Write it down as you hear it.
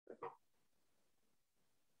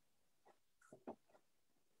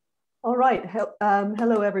All right.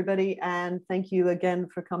 Hello, everybody, and thank you again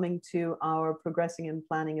for coming to our Progressing in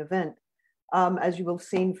Planning event. As you will have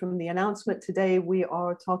seen from the announcement today, we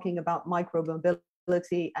are talking about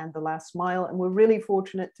micromobility and the last mile, and we're really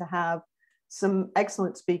fortunate to have some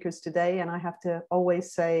excellent speakers today. And I have to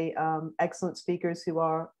always say excellent speakers who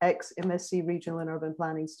are ex-MSc Regional and Urban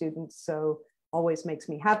Planning students, so always makes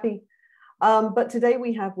me happy. But today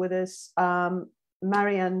we have with us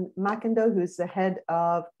Marianne McIndoe, who's the head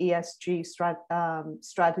of ESG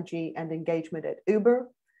strategy and engagement at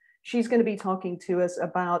Uber. She's going to be talking to us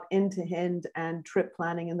about end-to-end and trip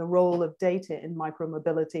planning and the role of data in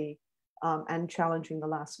micromobility and challenging the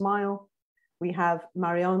last mile. We have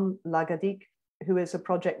Marion Lagadic, who is a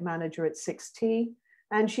project manager at 6T,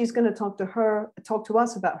 and she's going to talk to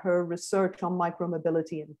us about her research on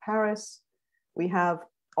micromobility in Paris. We have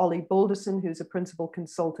Ollie Balderson, who's a principal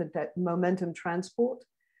consultant at Momentum Transport,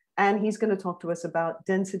 and he's going to talk to us about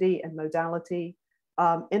density and modality,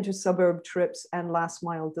 inter-suburb trips, and last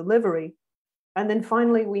mile delivery. And then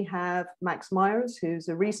finally, we have Max Myers, who's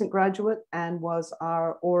a recent graduate and was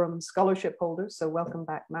our Orem scholarship holder. So welcome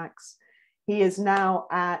back, Max. He is now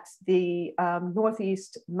at the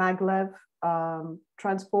Northeast Maglev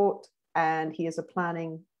Transport, and he is a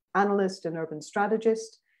planning analyst and urban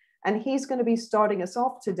strategist. And he's going to be starting us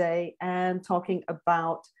off today and talking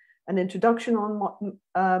about an introduction on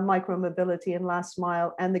micromobility and last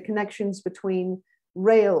mile and the connections between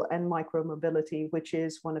rail and micromobility, which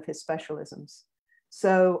is one of his specialisms.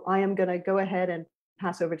 So I am going to go ahead and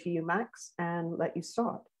pass over to you, Max, and let you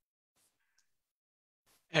start.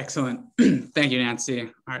 Excellent. Thank you, Nancy.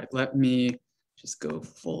 All right, let me just go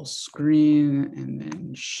full screen and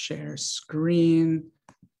then share screen.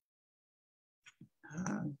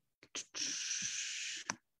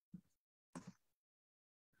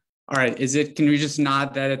 All right, can we just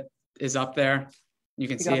nod that it is up there? You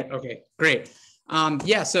can see it? Okay, great.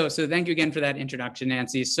 Yeah, so thank you again for that introduction,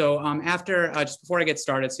 Nancy. So after, just before I get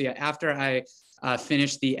started, so yeah, after I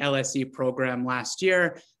finished the LSE program last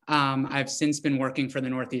year, I've since been working for the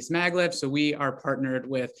Northeast Maglev. So we are partnered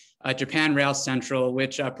with Japan Rail Central,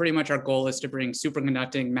 which pretty much our goal is to bring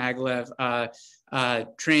superconducting maglev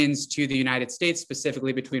trains to the United States,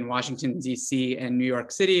 specifically between Washington, D.C. and New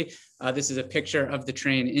York City. This is a picture of the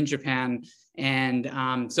train in Japan.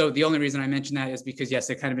 And so the only reason I mention that is because, yes,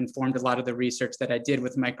 it kind of informed a lot of the research that I did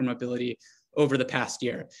with micromobility over the past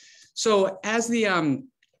year. So as the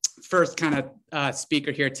first kind of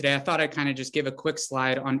speaker here today, I thought I'd kind of just give a quick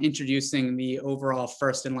slide on introducing the overall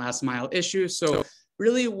first and last mile issue. So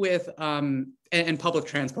really with, and public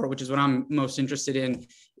transport, which is what I'm most interested in,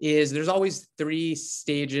 is there's always three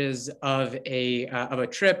stages of a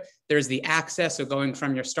trip. There's the access, so going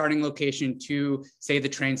from your starting location to, say, the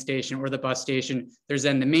train station or the bus station. There's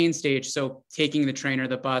then the main stage, so taking the train or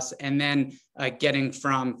the bus, and then getting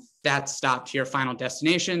from that stop to your final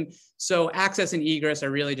destination. So access and egress are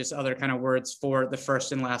really just other kind of words for the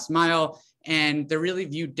first and last mile. And they're really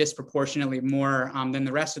viewed disproportionately more than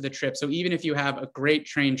the rest of the trip. So even if you have a great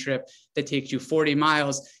train trip that takes you 40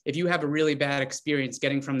 miles, if you have a really bad experience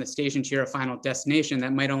getting from the station to your final destination,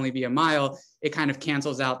 that might only be a mile, it kind of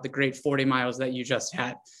cancels out the great 40 miles that you just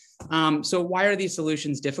had. So why are these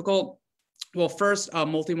solutions difficult? Well, first,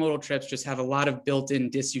 multimodal trips just have a lot of built-in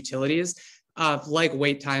disutilities, like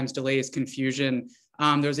wait times, delays, confusion.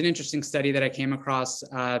 There was an interesting study that I came across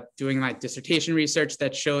doing my dissertation research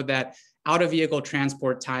that showed that out-of-vehicle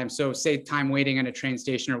transport time, so say time waiting at a train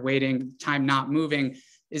station or waiting, time not moving,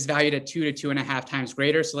 is valued at 2 to 2.5 times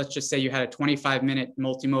greater. So let's just say you had a 25-minute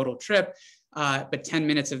multimodal trip, but 10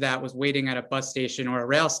 minutes of that was waiting at a bus station or a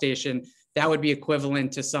rail station. That would be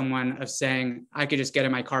equivalent to someone of saying, I could just get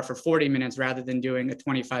in my car for 40 minutes rather than doing a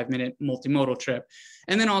 25-minute multimodal trip.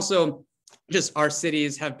 And then also, just our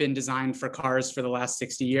cities have been designed for cars for the last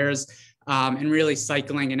 60 years. And really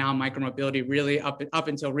cycling and now micromobility really up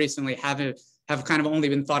until recently have kind of only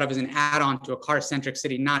been thought of as an add-on to a car-centric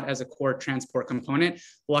city, not as a core transport component.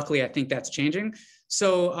 Luckily, I think that's changing.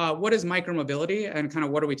 So what is micromobility and kind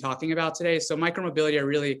of what are we talking about today? So micromobility are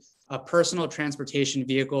really personal transportation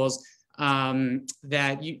vehicles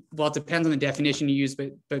that, well, it depends on the definition you use,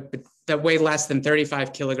 but that weigh less than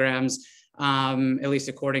 35 kilograms, at least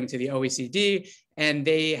according to the OECD. And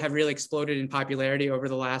they have really exploded in popularity over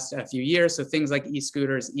the last few years. So things like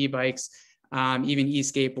e-scooters, e-bikes, even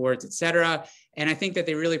e-skateboards, et cetera. And I think that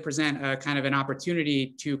they really present a kind of an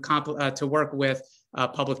opportunity to work with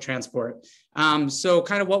public transport. So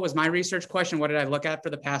kind of what was my research question? What did I look at for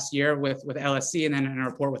the past year with LSE and then in a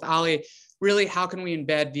report with Ollie? Really, how can we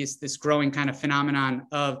embed this growing kind of phenomenon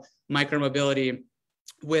of micromobility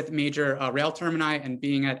with major rail termini, and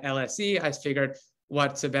being at LSE, I figured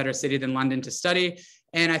what's a better city than London to study.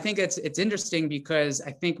 And I think it's interesting because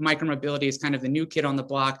I think micromobility is kind of the new kid on the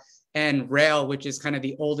block, and rail, which is kind of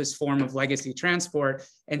the oldest form of legacy transport,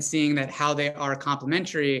 and seeing that how they are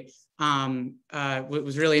complementary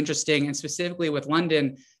was really interesting. And specifically with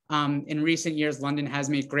London, in recent years, London has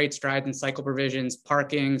made great strides in cycle provisions,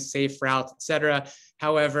 parking, safe routes, et cetera.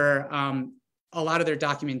 However, a lot of their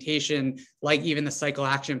documentation, like even the cycle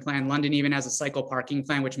action plan, London even has a cycle parking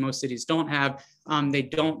plan, which most cities don't have.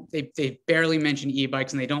 They barely mention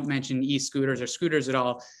e-bikes, and they don't mention e-scooters or scooters at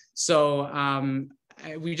all. So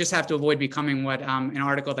we just have to avoid becoming what an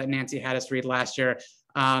article that Nancy had us read last year,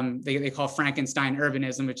 they call Frankenstein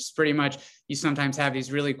urbanism, which is pretty much, you sometimes have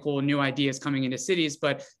these really cool new ideas coming into cities,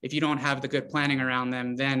 but if you don't have the good planning around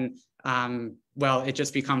them, then well, it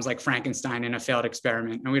just becomes like Frankenstein in a failed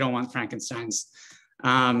experiment, and we don't want Frankensteins.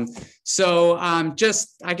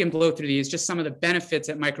 Just, I can blow through these, just some of the benefits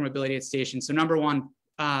at micromobility at stations. So number one,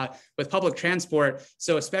 with public transport,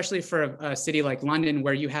 so especially for a city like London,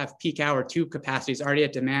 where you have peak hour tube capacities already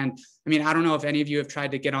at demand. I mean, I don't know if any of you have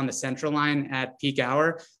tried to get on the Central line at peak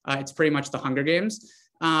hour. It's pretty much the Hunger Games.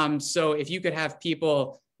 So if you could have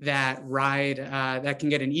people that ride, that can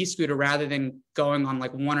get an e-scooter rather than going on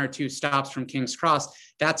like 1 or 2 stops from King's Cross,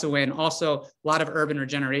 that's a win. Also, a lot of urban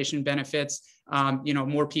regeneration benefits.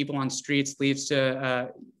 More people on streets leads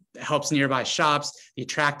to, helps nearby shops, the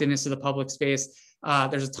attractiveness of the public space.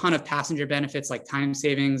 There's a ton of passenger benefits like time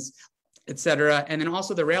savings, et cetera. And then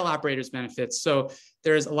also the rail operators benefits. So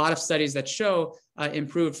there's a lot of studies that show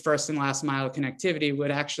improved first and last mile connectivity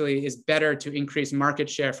would actually is better to increase market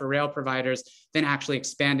share for rail providers than actually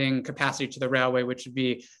expanding capacity to the railway, which would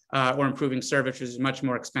be, or improving service, which is much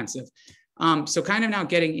more expensive. So kind of now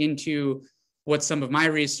getting into what some of my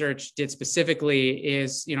research did specifically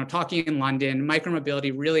is, talking in London,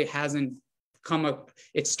 micromobility really hasn't come up.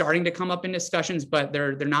 It's starting to come up in discussions, but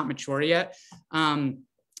they're not mature yet.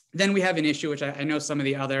 Then we have an issue, which I know some of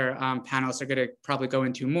the other panelists are going to probably go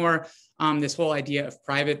into more, this whole idea of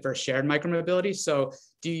private versus shared micromobility. So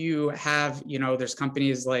do you have, there's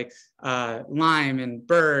companies like Lime and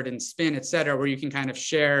Bird and Spin, et cetera, where you can kind of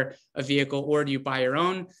share a vehicle, or do you buy your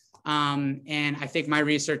own? And I think my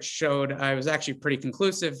research showed, it was actually pretty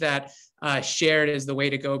conclusive that shared is the way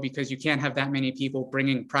to go, because you can't have that many people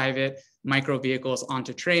bringing private micro vehicles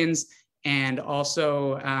onto trains. And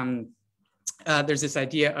also, there's this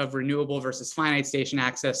idea of renewable versus finite station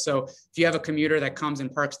access. So if you have a commuter that comes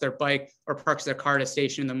and parks their bike or parks their car at a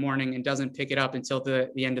station in the morning and doesn't pick it up until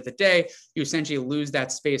the end of the day, you essentially lose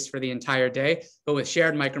that space for the entire day. But with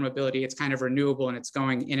shared micromobility, it's kind of renewable and it's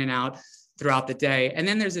going in and out throughout the day. And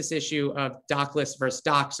then there's this issue of dockless versus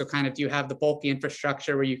dock. So kind of, do you have the bulky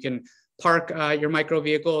infrastructure where you can park your micro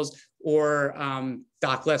vehicles, or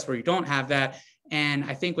dockless where you don't have that? And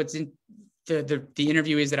I think what's in the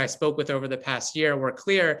interviewees that I spoke with over the past year were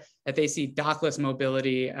clear that they see dockless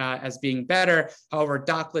mobility as being better. However,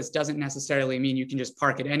 dockless doesn't necessarily mean you can just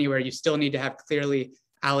park it anywhere. You still need to have clearly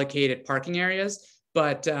allocated parking areas,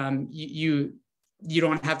 but you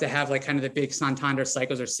don't have to have like kind of the big Santander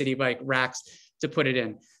cycles or city bike racks to put it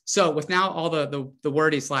in. So with now all the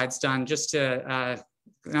wordy slides done, just to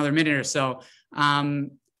another minute or so,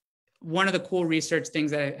 one of the cool research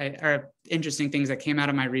things that are interesting things that came out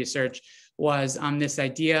of my research was this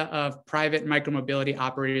idea of private micromobility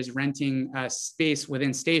operators renting space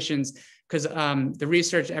within stations, because the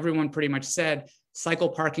research, everyone pretty much said cycle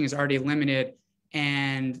parking is already limited,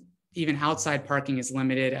 and even outside parking is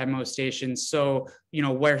limited at most stations. So,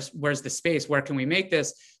 where's the space? Where can we make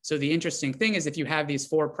this? So the interesting thing is, if you have these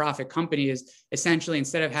for-profit companies, essentially,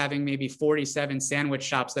 instead of having maybe 47 sandwich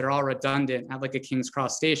shops that are all redundant at like a King's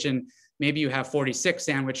Cross station, maybe you have 46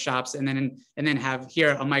 sandwich shops, and then have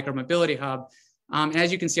here a micromobility hub. And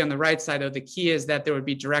as you can see on the right side, though, the key is that there would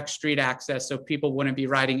be direct street access, so people wouldn't be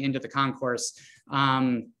riding into the concourse.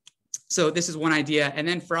 So this is one idea. And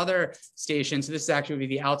then for other stations, so this is actually would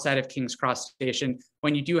be the outside of King's Cross station.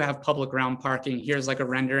 When you do have public ground parking, here's like a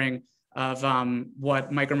rendering of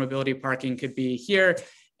what micromobility parking could be here.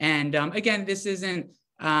 And again, this isn't,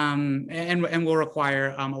 and will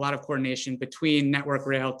require a lot of coordination between Network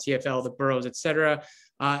Rail, TfL, the boroughs, et cetera.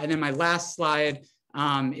 And then my last slide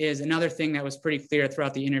is another thing that was pretty clear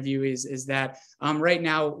throughout the interview is that right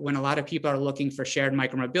now, when a lot of people are looking for shared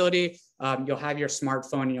micromobility, you'll have your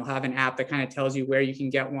smartphone and you'll have an app that kind of tells you where you can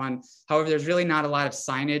get one. However, there's really not a lot of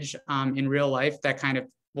signage in real life that kind of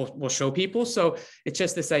will show people. So it's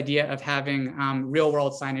just this idea of having real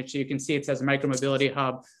world signage. So you can see it says micromobility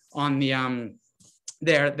hub on the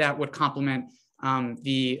there that would complement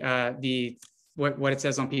the what it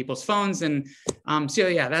says on people's phones. And so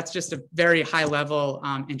yeah, that's just a very high level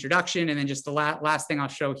introduction. And then just the last thing I'll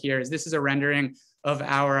show here is this is a rendering of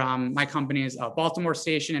our my company's Baltimore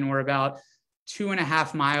station, and we're about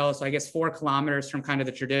 2.5 miles, so I guess 4 kilometers from kind of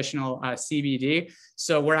the traditional CBD.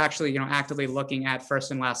 So we're actually, actively looking at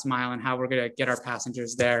first and last mile and how we're going to get our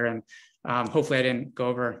passengers there. And hopefully I didn't go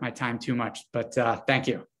over my time too much, but thank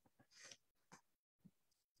you.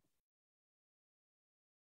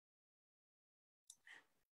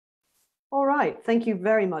 All right, thank you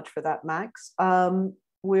very much for that, Max.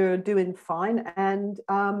 We're doing fine. And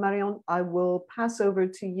Marion, I will pass over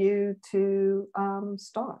to you to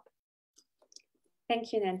start.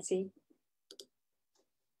 Thank you, Nancy.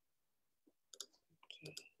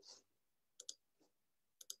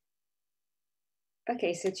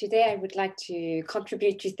 Okay, so today I would like to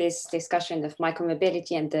contribute to this discussion of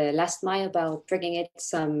micromobility and the last mile about bringing it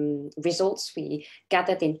some results we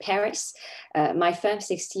gathered in Paris. My firm,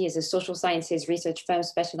 60, is a social sciences research firm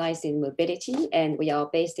specialized in mobility, and we are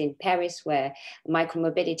based in Paris, where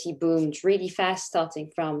micromobility boomed really fast starting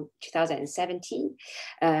from 2017.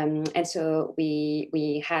 And so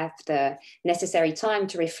we have the necessary time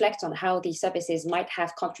to reflect on how these services might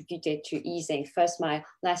have contributed to easing first mile,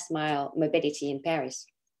 last mile mobility in Paris.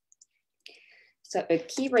 So a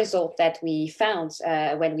key result that we found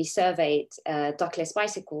when we surveyed dockless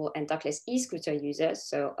bicycle and dockless e-scooter users,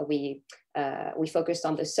 so we focused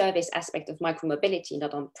on the service aspect of micromobility,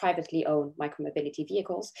 not on privately owned micromobility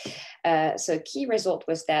vehicles. So key result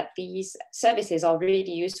was that these services are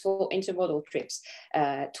really used for intermodal trips.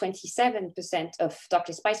 27% of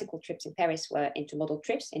dockless bicycle trips in Paris were intermodal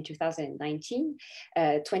trips in 2019.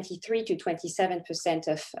 23 to 27%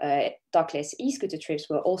 of dockless e-scooter trips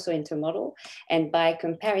were also intermodal. And by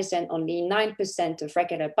comparison, only 9% of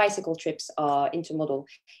regular bicycle trips are intermodal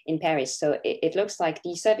in Paris. So it looks like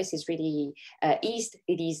these services really eased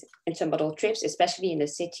these intermodal trips, especially in a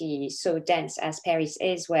city so dense as Paris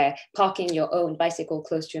is, where parking your own bicycle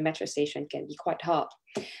close to a metro station can be quite hard.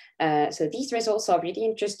 So these results are really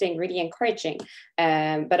interesting, really encouraging,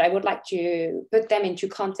 but I would like to put them into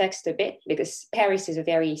context a bit, because Paris is a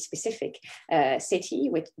very specific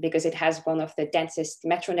city because it has one of the densest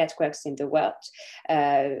metro networks in the world.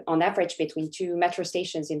 On average, between 2 metro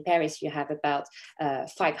stations in Paris, you have about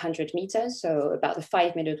 500 meters, so about a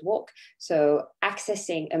 5-minute walk. So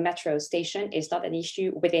accessing a metro station is not an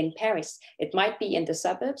issue within Paris. It might be in the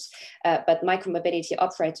suburbs, but micromobility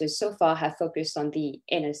operators so far have focused on the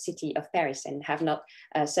inner city of Paris and have not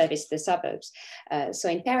serviced the suburbs. So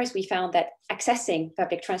in Paris, we found that accessing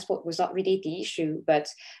public transport was not really the issue, but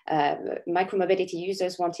micromobility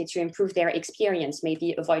users wanted to improve their experience,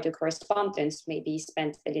 maybe avoid a correspondence, maybe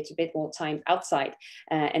spend a little bit more time outside.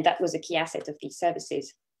 And that was a key asset of these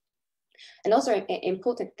services. And also an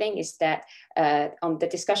important thing is that on the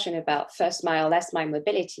discussion about first mile, last mile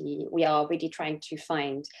mobility, we are really trying to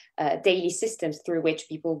find daily systems through which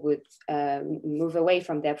people would move away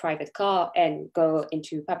from their private car and go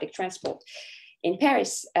into public transport. In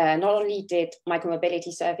Paris, not only did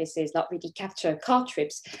micromobility services not really capture car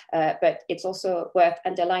trips, but it's also worth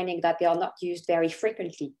underlining that they are not used very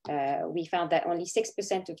frequently. We found that only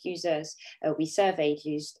 6% of users we surveyed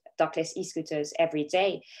used dockless e-scooters every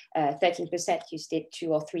day. 13% used it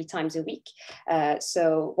 2 or 3 times a week.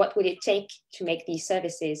 So what would it take to make these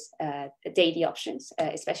services daily options,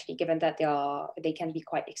 especially given that they can be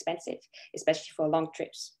quite expensive, especially for long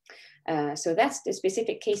trips? So that's the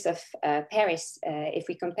specific case of Paris. If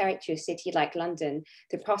we compare it to a city like London,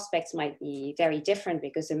 the prospects might be very different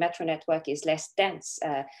because the metro network is less dense.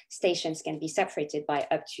 Stations can be separated by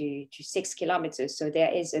up to 6 kilometers. So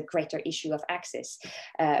there is a greater issue of access.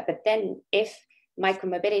 But then if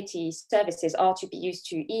micromobility services are to be used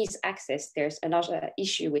to ease access, there's another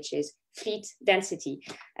issue, which is fleet density.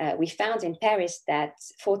 We found in Paris that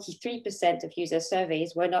 43% of user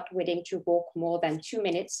surveys were not willing to walk more than 2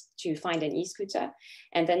 minutes to find an e-scooter.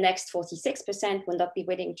 And the next 46% will not be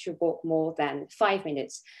willing to walk more than 5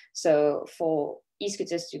 minutes. So for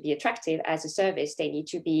e-scooters to be attractive as a service, they need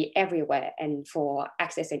to be everywhere. And for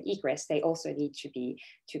access and egress, they also need to be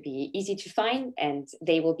easy to find, and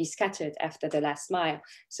they will be scattered after the last mile.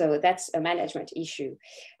 So that's a management issue.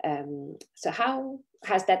 So how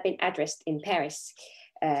has that been addressed in Paris?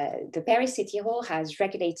 The Paris City Hall has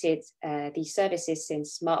regulated these services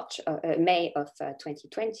since May of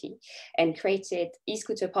 2020 and created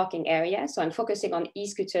e-scooter parking areas. So I'm focusing on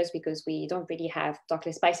e-scooters because we don't really have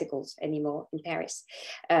dockless bicycles anymore in Paris.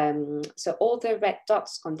 So all the red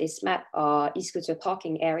dots on this map are e-scooter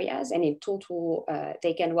parking areas, and in total,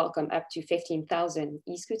 they can welcome up to 15,000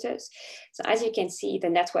 e-scooters. So as you can see, the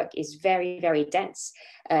network is very, very dense.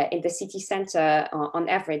 In the city center, on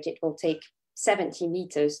average, it will take 70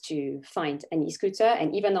 meters to find an e-scooter,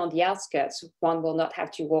 and even on the outskirts, one will not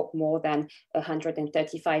have to walk more than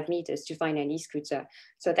 135 meters to find an e-scooter.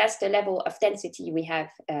 So that's the level of density we have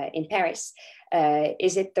in Paris.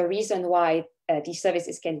 Is it the reason why these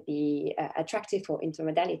services can be attractive for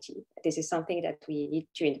intermodality? This is something that we need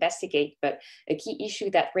to investigate, but a key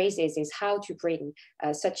issue that raises is how to bring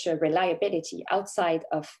such a reliability outside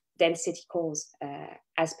of dense city cores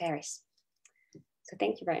as Paris. So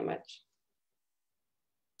thank you very much.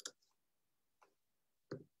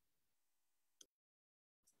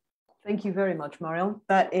 Thank you very much, Marion.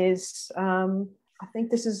 That is, I think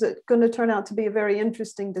this is going to turn out to be a very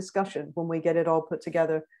interesting discussion when we get it all put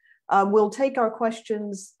together. We'll take our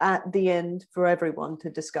questions at the end for everyone to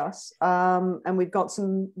discuss. And we've got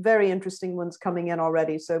some very interesting ones coming in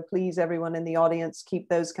already. So please, everyone in the audience, keep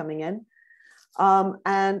those coming in.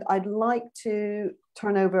 And I'd like to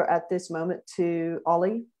turn over at this moment to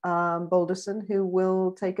Ollie Balderson, who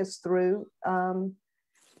will take us through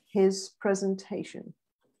his presentation.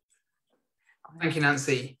 Thank you,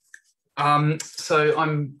 Nancy. So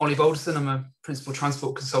I'm Ollie Balderson. I'm a principal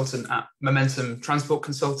transport consultant at Momentum Transport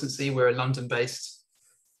Consultancy. We're a London-based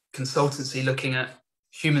consultancy looking at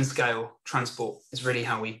human scale transport is really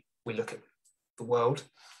how we look at the world.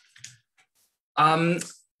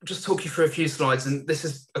 Just talk you through a few slides, and this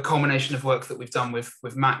is a culmination of work that we've done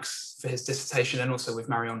with Max for his dissertation and also with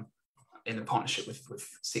Marion in a partnership with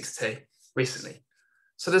 6T recently.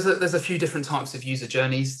 So there's a few different types of user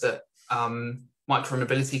journeys that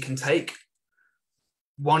micromobility can take.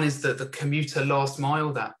 One is the commuter last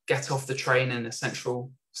mile, that get off the train in a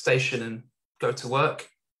central station and go to work.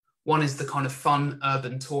 One is the kind of fun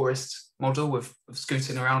urban tourist model of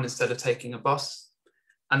scooting around instead of taking a bus.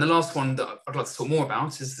 And the last one that I'd like to talk more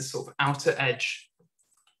about is this sort of outer edge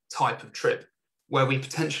type of trip, where we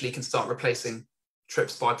potentially can start replacing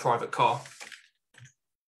trips by private car.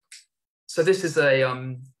 So this is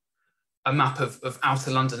a map of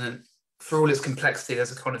outer London, and for all its complexity,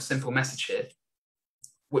 there's a kind of simple message here.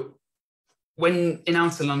 When in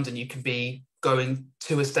outer London, you can be going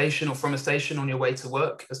to a station or from a station on your way to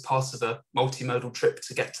work as part of a multimodal trip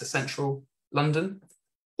to get to central London,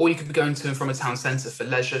 or you could be going to and from a town centre for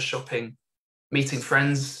leisure, shopping, meeting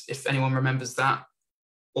friends, if anyone remembers that,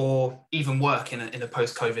 or even work in a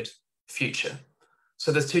post-COVID future.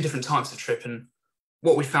 So there's two different types of trip, and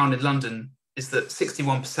what we found in London is that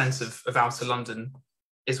 61% of outer London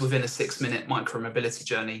is within a 6-minute micromobility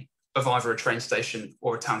journey of either a train station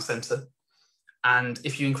or a town centre. And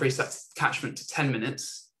if you increase that catchment to 10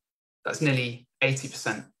 minutes, that's nearly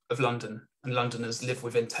 80% of London, and Londoners live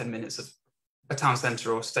within 10 minutes of a town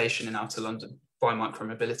centre or station in outer London by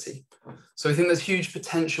micromobility. So I think there's huge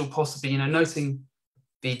potential possibly, noting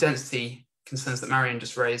the density concerns that Marion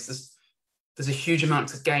just raised, there's a huge amount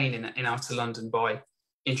to gain in outer London by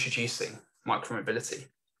introducing micromobility.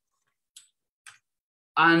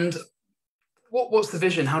 And what's the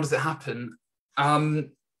vision? How does it happen?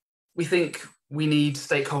 We think we need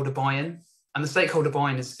stakeholder buy-in, and the stakeholder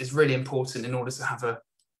buy-in is really important in order to have a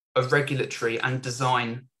regulatory and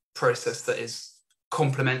design process that is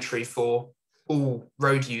complementary for all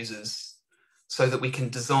road users, so that we can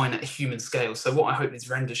design at a human scale. So what I hope these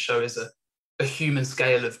renders show is a human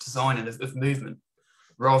scale of design and of movement,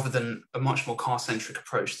 rather than a much more car-centric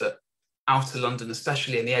approach that outer London,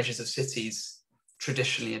 especially in the edges of cities,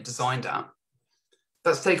 traditionally are designed at.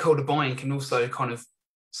 That stakeholder buy-in can also kind of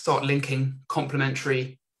start linking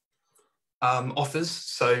complementary offers.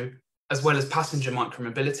 So as well as passenger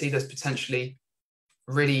micromobility, there's potentially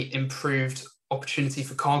really improved opportunity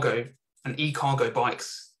for cargo and e-cargo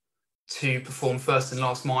bikes to perform first and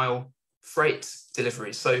last mile freight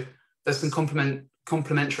deliveries. So there's some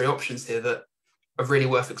complementary options here that are really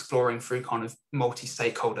worth exploring through kind of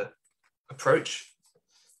multi-stakeholder approach.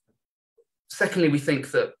 Secondly, we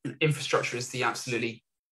think that infrastructure is the absolutely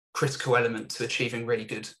critical element to achieving really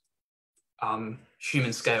good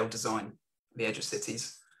human scale design at the edge of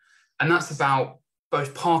cities. And that's about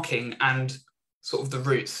both parking and sort of the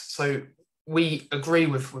routes. So we agree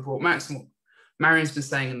with what Max and what Marion's been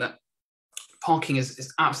saying, that parking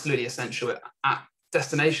is absolutely essential at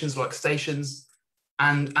destinations like stations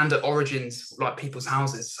and at origins like people's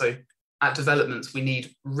houses. So at developments, we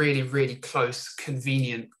need really, really close,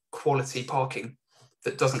 convenient, quality parking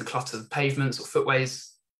that doesn't clutter the pavements or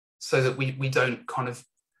footways, so that we don't kind of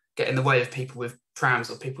get in the way of people with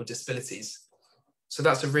prams or people with disabilities. So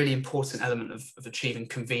that's a really important element of achieving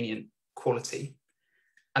convenient quality.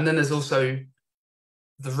 And then there's also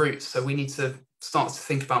the routes. So we need to start to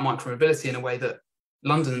think about micromobility in a way that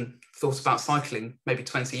London thought about cycling maybe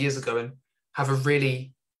 20 years ago, and have a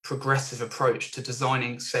really progressive approach to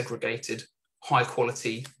designing segregated, high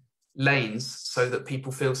quality lanes so that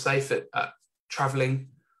people feel safe at traveling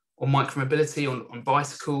on micromobility, on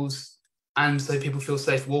bicycles, and so people feel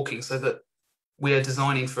safe walking, so that we are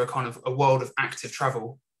designing for a kind of a world of active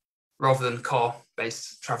travel rather than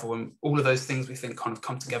car-based travel. And all of those things we think kind of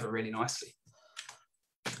come together really nicely.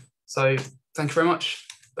 So thank you very much.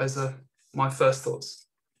 Those are my first thoughts.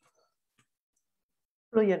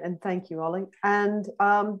 Brilliant, and thank you, Ollie. And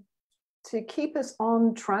to keep us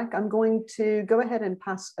on track, I'm going to go ahead and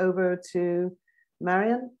pass over to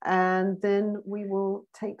Marion, and then we will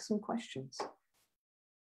take some questions.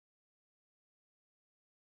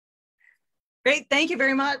 Great, thank you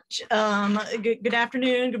very much. Good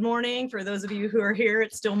afternoon, good morning. For those of you who are here,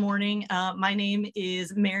 it's still morning. My name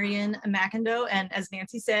is Marion McIndoe, and as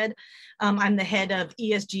Nancy said, I'm the head of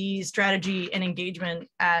ESG strategy and engagement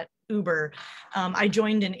at Uber. I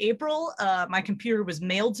joined in April. My computer was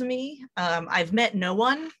mailed to me. I've met no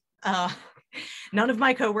one, none of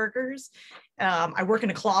my coworkers. I work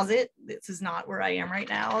in a closet. This is not where I am right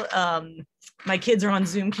now. My kids are on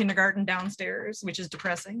Zoom kindergarten downstairs, which is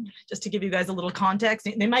depressing, just to give you guys a little context.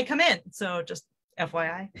 They might come in, so just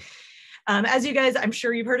FYI. As you guys, I'm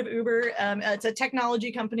sure you've heard of Uber. It's a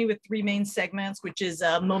technology company with three main segments, which is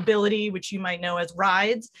mobility, which you might know as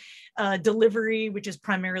rides, delivery, which is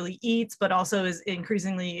primarily eats, but also is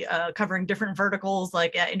increasingly covering different verticals.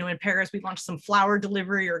 Like, in Paris, we launched some flower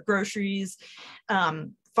delivery or groceries,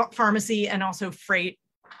 pharmacy, and also freight.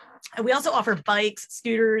 And we also offer bikes,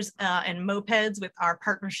 scooters, and mopeds with our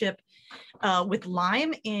partnership with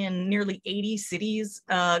Lime in nearly 80 cities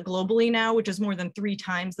globally now, which is more than 3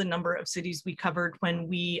 times the number of cities we covered when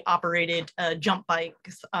we operated Jump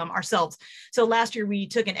bikes ourselves. So last year we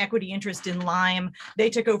took an equity interest in Lime. They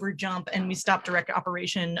took over Jump, and we stopped direct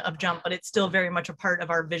operation of Jump, but it's still very much a part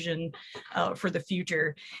of our vision for the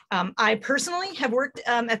future. I personally have worked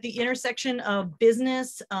at the intersection of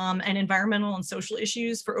business and environmental and social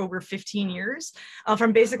issues for over 15 years,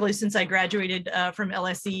 from basically since I graduated from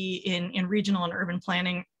LSE in regional and urban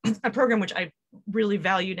planning, a program which I really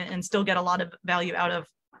valued and still get a lot of value out of.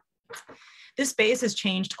 This space has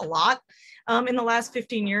changed a lot in the last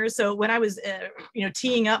 15 years. So when I was,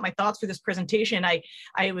 teeing up my thoughts for this presentation, I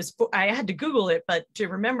had to Google it, but to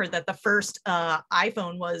remember that the first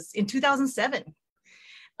iPhone was in 2007.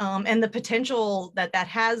 And the potential that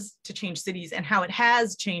has to change cities and how it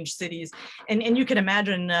has changed cities. And you can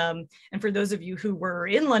imagine, and for those of you who were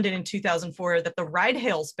in London in 2004, that the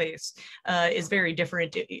ride-hail space is very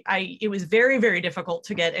different. It was very, very difficult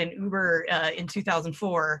to get an Uber in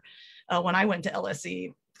 2004 when I went to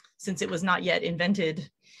LSE, since it was not yet invented.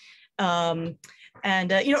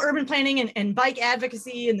 Urban planning and bike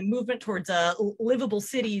advocacy and the movement towards livable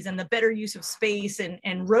cities and the better use of space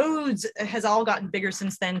and roads has all gotten bigger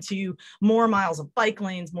since then, to more miles of bike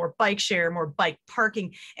lanes, more bike share, more bike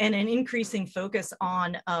parking, and an increasing focus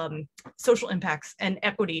on social impacts and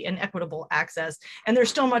equity and equitable access. And there's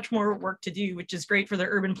still much more work to do, which is great for the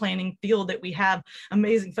urban planning field that we have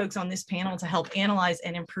amazing folks on this panel to help analyze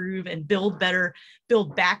and improve and build better,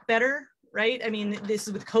 build back better. Right? I mean, this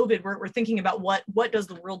is with COVID, we're thinking about what does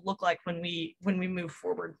the world look like when we move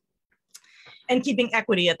forward, and keeping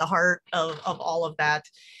equity at the heart of all of that.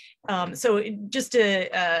 So just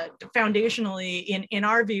to foundationally, in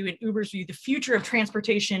our view, in Uber's view, the future of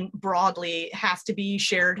transportation broadly has to be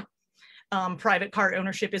shared. Private car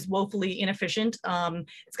ownership is woefully inefficient.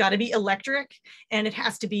 It's got to be electric, and it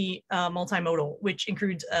has to be multimodal, which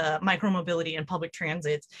includes micromobility and public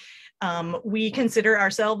transit. We consider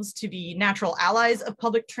ourselves to be natural allies of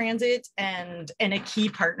public transit and a key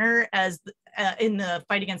partner in the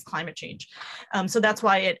fight against climate change. So that's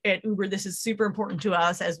why at Uber, this is super important to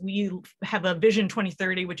us, as we have a Vision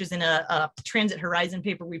 2030, which is in a Transit Horizon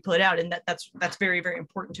paper we put out, and that's very, very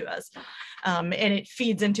important to us. And it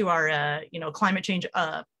feeds into our climate change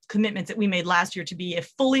commitments that we made last year to be a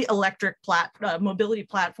fully electric mobility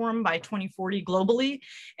platform by 2040 globally,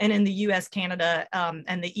 and in the US, Canada,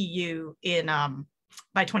 and the EU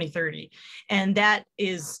by 2030. And that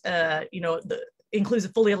is, includes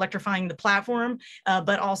fully electrifying the platform,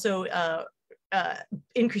 but also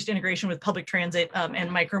increased integration with public transit and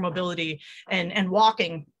micromobility and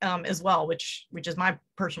walking as well, which is my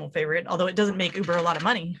personal favorite, although it doesn't make Uber a lot of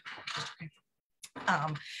money.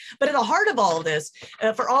 But at the heart of all of this,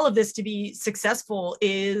 for all of this to be successful,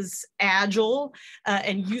 is agile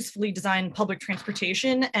and usefully designed public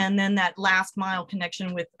transportation, and then that last mile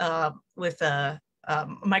connection with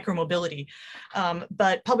micromobility.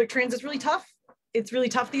 But public transit is really tough. It's really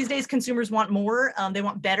tough these days. Consumers want more, they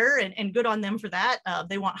want better, and good on them for that.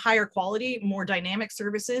 They want higher quality, more dynamic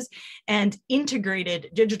services, and integrated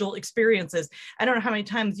digital experiences. I don't know how many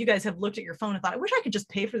times you guys have looked at your phone and thought, I wish I could just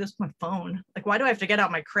pay for this with my phone. Like, why do I have to get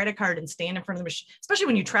out my credit card and stand in front of the machine? Especially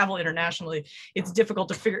when you travel internationally, it's difficult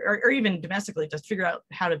to figure, or even domestically, to figure out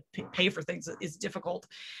how to pay for things is difficult.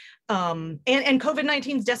 And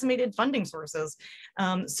COVID-19's decimated funding sources.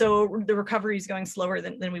 So the recovery is going slower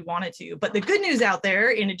than we want it to. But the good news out there,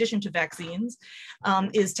 in addition to vaccines,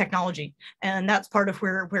 is technology. And that's part of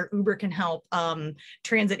where Uber can help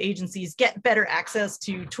transit agencies get better access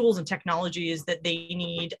to tools and technologies that they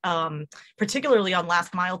need, particularly on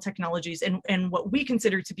last mile technologies, and what we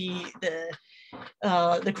consider to be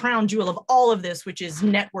the crown jewel of all of this, which is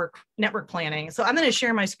network planning. So I'm going to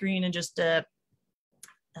share my screen and just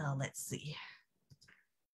let's see.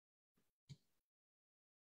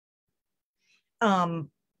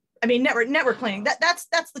 I mean, network planning, that's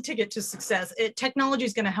the ticket to success. Technology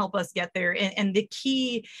is going to help us get there. And the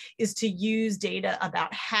key is to use data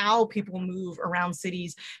about how people move around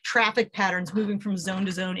cities, traffic patterns, moving from zone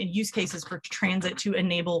to zone, and use cases for transit to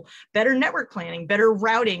enable better network planning, better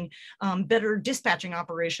routing, better dispatching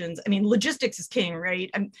operations. I mean, logistics is king,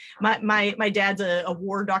 right? My dad's a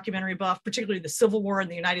war documentary buff, particularly the Civil War in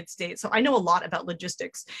the United States. So I know a lot about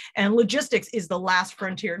logistics, and logistics is the last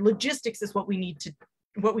frontier. Logistics is what we need to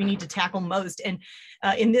tackle most, and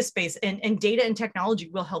in this space, and data and technology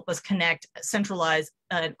will help us connect, centralize,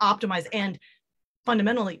 optimize, and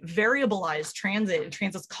fundamentally variabilize transit and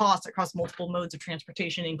transit's costs across multiple modes of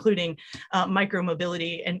transportation, including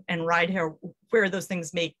micromobility and ride-hail, where those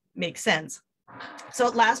things make sense. So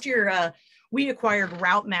last year, we acquired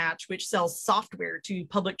RUPS, which sells software to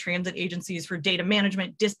public transit agencies for data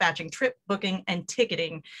management, dispatching, trip booking, and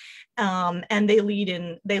ticketing. And they lead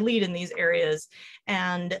in these areas.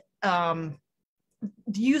 And the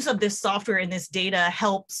use of this software and this data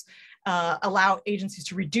helps allow agencies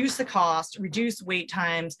to reduce the cost, reduce wait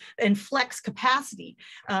times, and flex capacity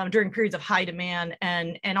during periods of high demand,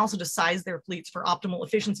 and also to size their fleets for optimal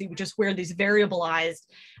efficiency, which is where these variabilized,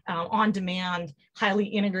 on-demand, highly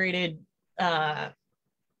integrated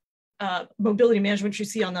mobility management you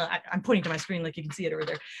see on the, I'm pointing to my screen like you can see it over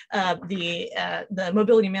there. The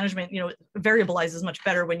mobility management, variabilizes much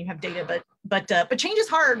better when you have data, but change is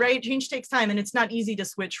hard, right? Change takes time, and it's not easy to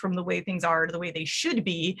switch from the way things are to the way they should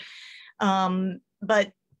be.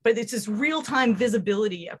 But it's this real-time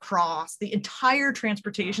visibility across the entire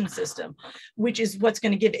transportation system, which is what's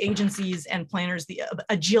going to give agencies and planners the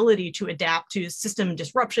agility to adapt to system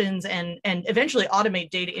disruptions and eventually automate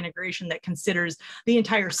data integration that considers the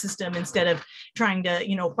entire system instead of trying to,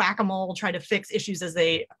 whack-a-mole, try to fix issues as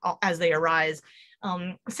they arise.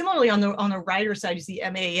 Similarly, on the rider side, you see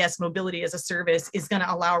MAS, Mobility as a Service, is going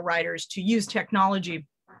to allow riders to use technology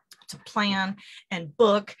to plan and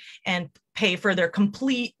book and pay for their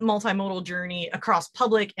complete multimodal journey across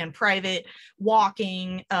public and private,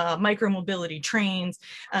 walking, micromobility, trains,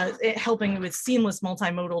 helping with seamless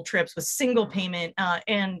multimodal trips with single payment,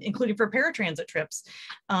 and including for paratransit trips,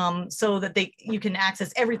 so that you can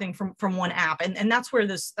access everything from one app. And that's where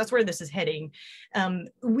this is heading.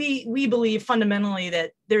 We believe fundamentally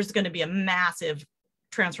that there's going to be a massive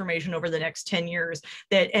transformation over the next 10 years,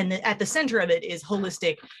 and at the center of it is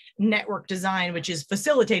holistic network design, which is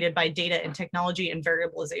facilitated by data and technology and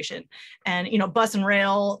variabilization. And bus and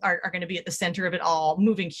rail are going to be at the center of it all,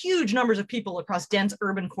 moving huge numbers of people across dense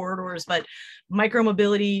urban corridors. But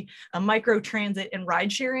micromobility, micro transit, and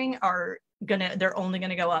ride sharing they're only going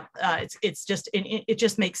to go up. It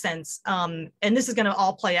just makes sense. And this is going to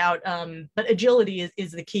all play out. But agility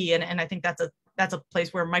is the key, and I think that's a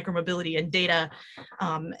place where micromobility and data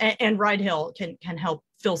and ride-hail can help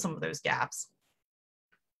fill some of those gaps.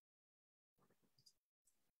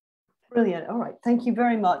 Brilliant. All right. Thank you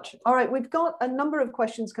very much. All right. We've got a number of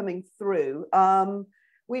questions coming through.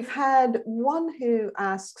 We've had one who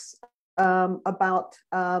asks about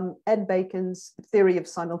Ed Bacon's theory of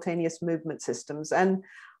simultaneous movement systems. And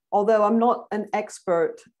although I'm not an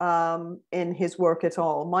expert in his work at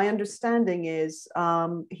all, my understanding is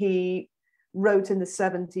he wrote in the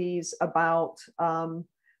 70s about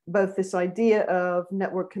both this idea of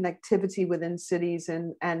network connectivity within cities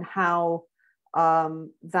and how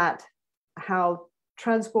that how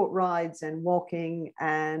transport rides and walking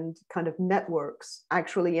and kind of networks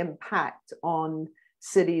actually impact on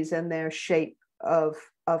cities and their shape of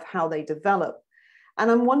how they develop. And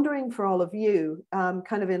I'm wondering for all of you,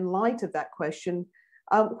 kind of in light of that question,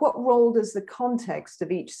 what role does the context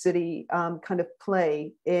of each city kind of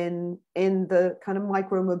play in the kind of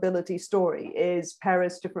micro-mobility story? Is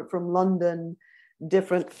Paris different from London,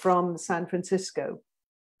 different from San Francisco?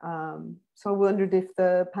 So I wondered if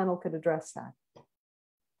the panel could address that.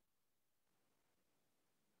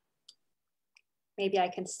 Maybe I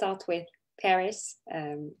can start with Paris.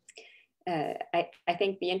 I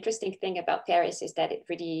think the interesting thing about Paris is that it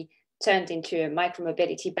really turned into a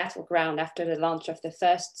micromobility battleground after the launch of the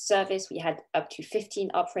first service. We had up to 15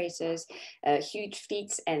 operators, huge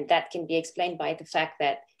fleets, and that can be explained by the fact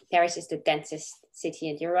that Paris is the densest city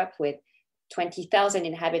in Europe with 20,000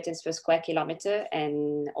 inhabitants per square kilometer,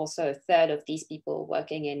 and also a third of these people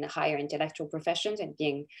working in higher intellectual professions and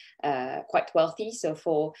being quite wealthy. So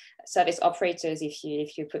for service operators, if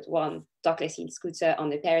you put one dockless scooter on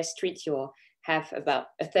the Paris street, you'll have about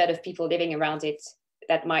a third of people living around it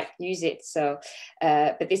that might use it. So,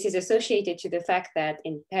 but this is associated to the fact that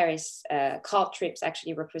in Paris, car trips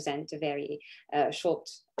actually represent a very short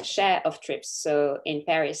share of trips. So in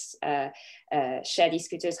Paris, shared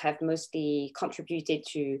e-scooters have mostly contributed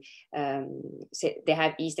to, they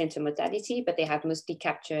have eased intermodality, but they have mostly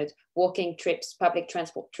captured walking trips, public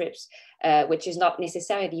transport trips, which is not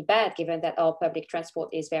necessarily bad given that our public transport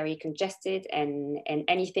is very congested, and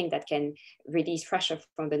anything that can release pressure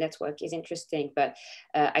from the network is interesting. But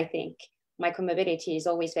I think micromobility is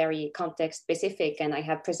always very context specific, and I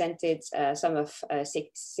have presented some of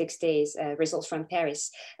 6 days results from Paris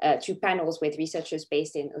to panels with researchers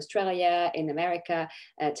based in Australia, in America,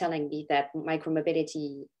 telling me that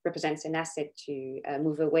micromobility represents an asset to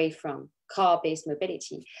move away from car-based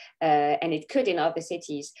mobility, and it could in other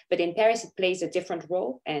cities, but in Paris it plays a different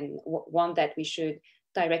role, and one that we should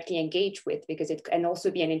directly engage with because it can also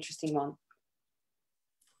be an interesting one.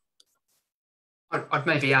 I'd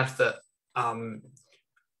maybe add that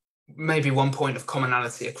maybe one point of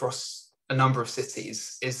commonality across a number of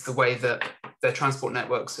cities is the way that their transport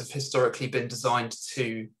networks have historically been designed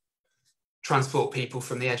to transport people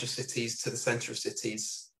from the edge of cities to the center of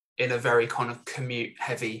cities in a very kind of commute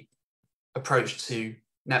heavy approach to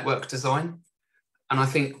network design. And I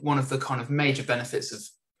think one of the kind of major benefits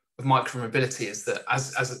of micromobility is that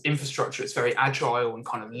as an infrastructure, it's very agile and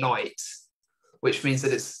kind of light, which means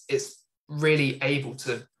that it's really able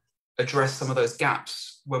to address some of those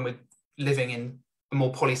gaps when we're living in a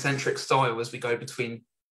more polycentric style as we go between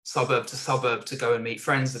suburb to go and meet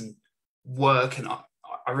friends and work. And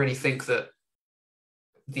I really think that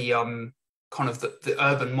the kind of the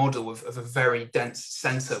urban model of a very dense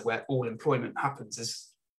centre where all employment happens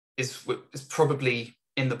is probably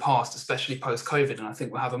in the past, especially post-COVID. And I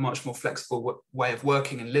think we'll have a much more flexible way of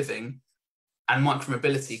working and living, and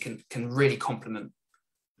micromobility can really complement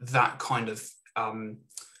that kind of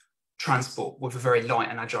transport with a very light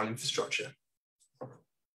and agile infrastructure.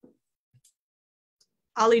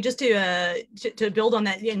 Ali, just to build on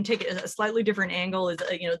that and take a slightly different angle is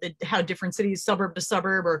how different cities, suburb to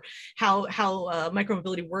suburb, or how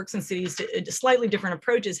micromobility works in cities. Slightly different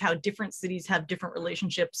approaches, how different cities have different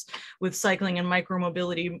relationships with cycling and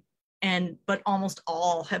micromobility. But almost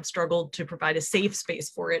all have struggled to provide a safe space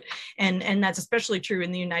for it. And that's especially true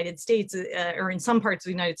in the United States, or in some parts of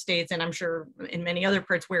the United States, and I'm sure in many other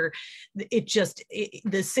parts where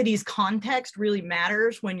the city's context really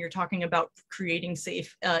matters when you're talking about creating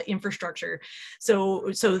safe infrastructure.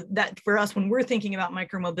 So that for us, when we're thinking about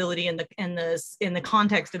micromobility in the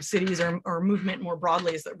context of cities or movement more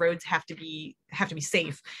broadly, is that roads have to be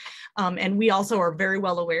safe. And we also are very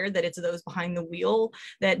well aware that it's those behind the wheel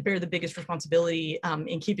that bear the biggest responsibility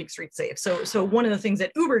in keeping streets safe. So one of the things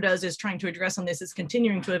that Uber does is trying to address on this is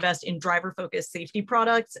continuing to invest in driver-focused safety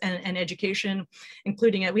products and education,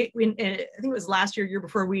 including I think it was last year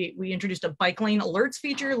before, we introduced a bike lane alerts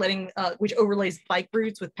feature, which overlays bike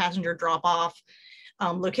routes with passenger drop-off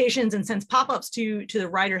locations and sends pop-ups to the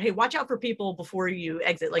rider, hey, watch out for people before you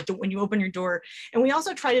exit, like when you open your door. And we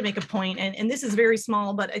also try to make a point, and this is very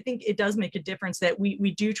small, but I think it does make a difference, that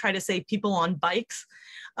we do try to say people on bikes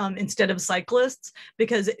instead of cyclists,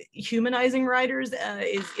 because humanizing riders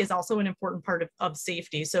is also an important part of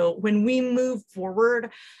safety. So when we move forward,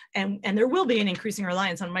 and there will be an increasing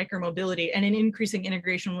reliance on micromobility and an increasing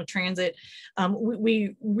integration with transit,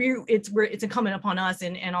 it's incumbent upon us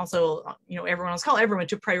and also everyone else, everyone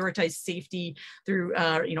to prioritize safety through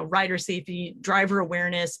rider safety, driver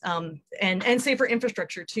awareness, and safer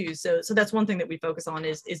infrastructure too. So that's one thing that we focus on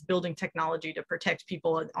is building technology to protect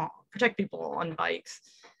people on bikes.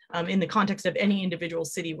 In the context of any individual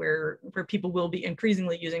city where people will be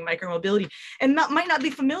increasingly using micromobility and might not be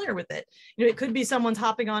familiar with it. It could be someone's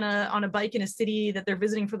hopping on a bike in a city that they're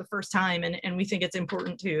visiting for the first time, and we think it's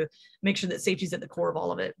important to make sure that safety is at the core of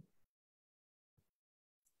all of it.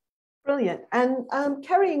 Brilliant. And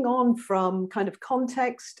carrying on from kind of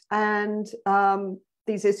context and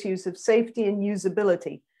these issues of safety and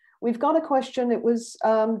usability, we've got a question. It was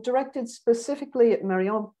directed specifically at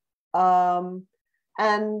Marion.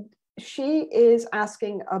 And she is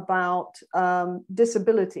asking about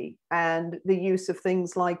disability and the use of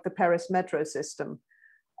things like the Paris metro system,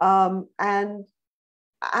 and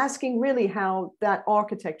asking really how that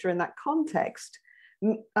architecture and that context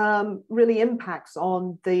really impacts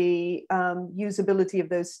on the usability of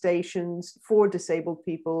those stations for disabled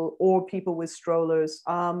people or people with strollers.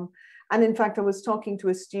 And in fact, I was talking to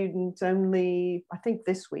a student only, I think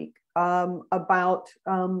this week, about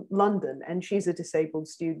London, and she's a disabled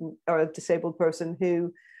student or a disabled person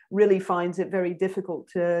who really finds it very difficult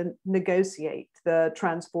to negotiate the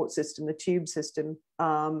transport system, the tube system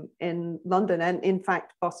in London, and in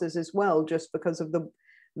fact buses as well, just because of the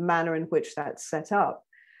manner in which that's set up.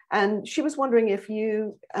 And she was wondering if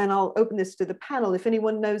you, and I'll open this to the panel, if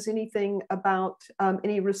anyone knows anything about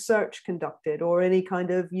any research conducted or any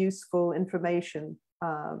kind of useful information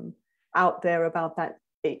out there about that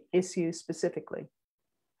issue specifically.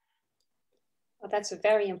 Well, that's a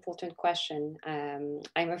very important question.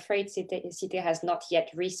 I'm afraid Cité has not yet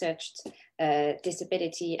researched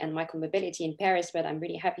disability and micromobility in Paris, but I'm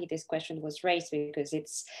really happy this question was raised because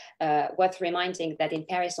it's worth reminding that in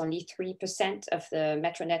Paris, only 3% of the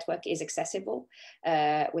metro network is accessible,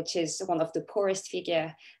 which is one of the poorest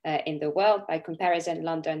figure in the world. By comparison,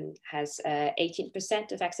 London has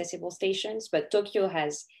 18% of accessible stations, but Tokyo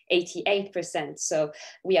has 88%. So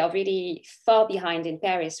we are really far behind in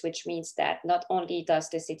Paris, which means that not only does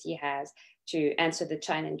the city has to answer the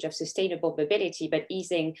challenge of sustainable mobility, but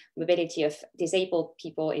easing mobility of disabled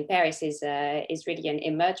people in Paris is really an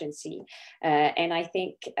emergency. And I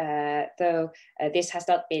think though this has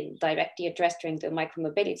not been directly addressed during the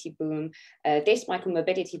micromobility boom, this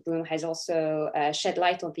micromobility boom has also shed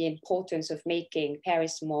light on the importance of making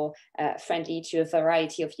Paris more friendly to a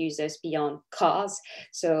variety of users beyond cars.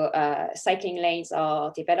 So cycling lanes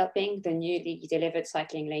are developing. The newly delivered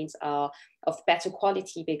cycling lanes are of better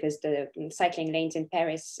quality because the cycling lanes in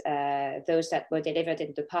Paris, those that were delivered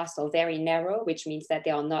in the past, are very narrow, which means that they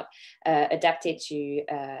are not adapted to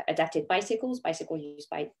adapted bicycles used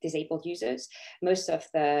by disabled users. Most of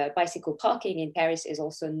the bicycle parking in Paris is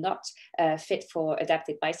also not fit for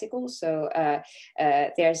adapted bicycles. So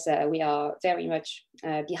we are very much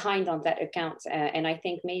behind on that account. And I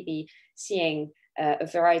think maybe seeing a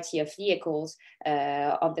variety of vehicles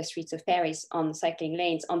on the streets of Paris, on cycling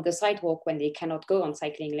lanes, on the sidewalk when they cannot go on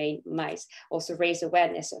cycling lane, might also raise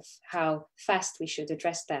awareness of how fast we should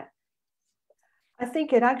address that. I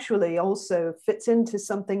think it actually also fits into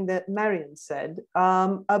something that Marion said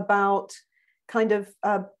about kind of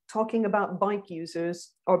talking about bike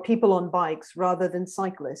users or people on bikes rather than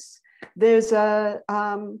cyclists. There's a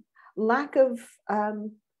lack of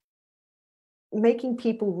making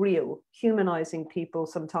people real, humanizing people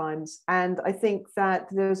sometimes. And I think that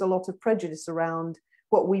there's a lot of prejudice around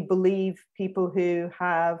what we believe people who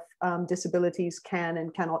have disabilities can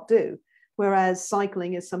and cannot do. Whereas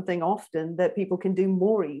cycling is something often that people can do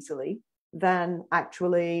more easily than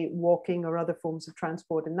actually walking or other forms of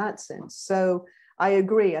transport in that sense. So I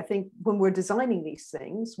agree. I think when we're designing these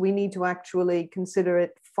things, we need to actually consider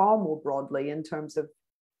it far more broadly in terms of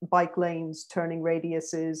bike lanes, turning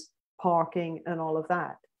radiuses, parking, and all of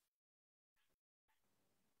that.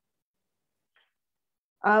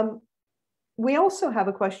 We also have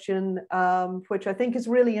a question which I think is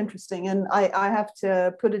really interesting, and I have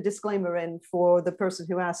to put a disclaimer in for the person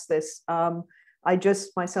who asked this. I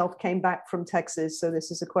just myself came back from Texas, so this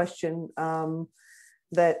is a question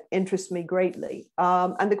that interests me greatly.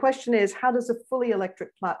 And the question is, how does a fully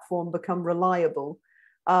electric platform become reliable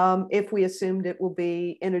if we assumed it will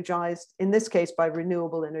be energized, in this case, by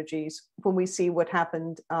renewable energies, when we see what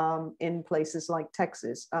happened in places like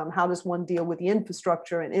Texas? How does one deal with the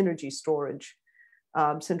infrastructure and energy storage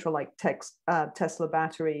central like Tesla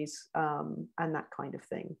batteries and that kind of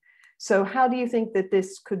thing. So how do you think that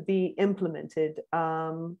this could be implemented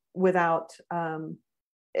without,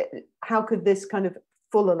 how could this kind of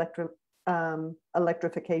full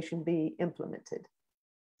electrification be implemented?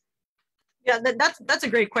 Yeah, that's a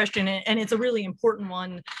great question, and it's a really important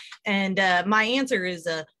one. And my answer is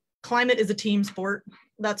climate is a team sport.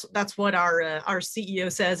 That's what our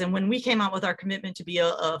CEO says. And when we came out with our commitment to be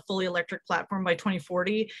a fully electric platform by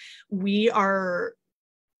 2040, we are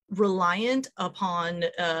reliant upon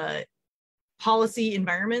policy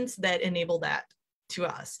environments that enable that to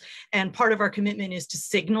us. And part of our commitment is to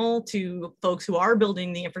signal to folks who are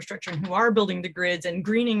building the infrastructure and who are building the grids and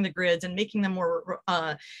greening the grids and making them more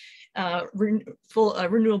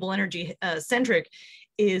renewable energy centric,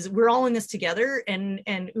 is we're all in this together,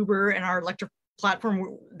 and Uber and our electric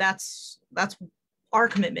platform, that's our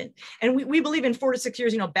commitment. And we believe in 4 to 6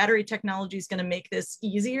 years, battery technology is going to make this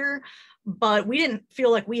easier, but we didn't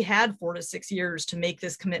feel like we had 4 to 6 years to make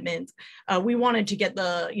this commitment. We wanted to get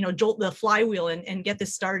jolt the flywheel and get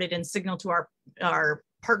this started and signal to our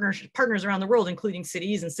partners around the world, including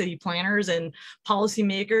cities and city planners and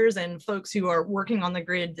policymakers and folks who are working on the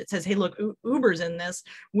grid, that says, hey, look, Uber's in this.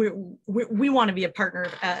 We want to be a partner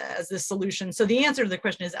as this solution. So the answer to the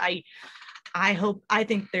question is, I am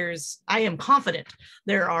confident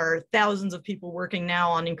there are thousands of people working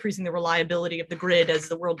now on increasing the reliability of the grid as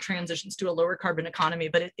the world transitions to a lower carbon economy,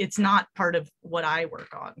 but it's not part of what I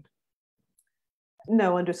work on.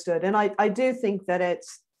 No, understood. And I do think that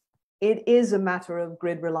it is a matter of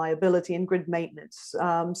grid reliability and grid maintenance.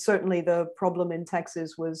 Certainly the problem in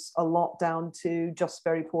Texas was a lot down to just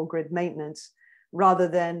very poor grid maintenance, rather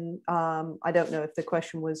than, I don't know if the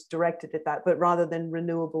question was directed at that, but rather than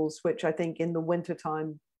renewables, which I think in the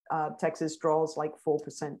wintertime, Texas draws like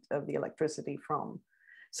 4% of the electricity from.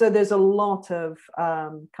 So there's a lot of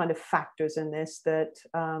kind of factors in this that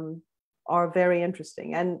are very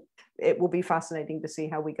interesting, and it will be fascinating to see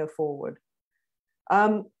how we go forward.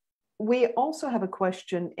 We also have a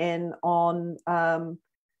question in on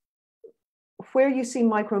where you see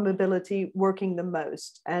micromobility working the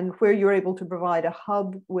most, and where you're able to provide a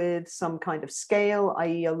hub with some kind of scale,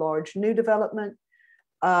 i.e. a large new development,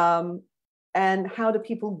 and how do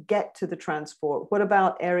people get to the transport? What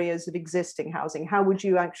about areas of existing housing? How would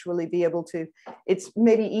you actually be able to, it's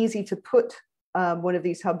maybe easy to put one of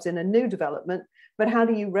these hubs in a new development, but how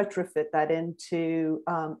do you retrofit that into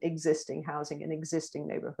existing housing in existing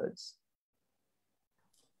neighborhoods?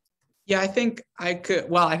 Yeah, I think I could.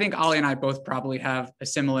 Well, I think Ollie and I both probably have a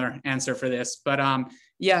similar answer for this, but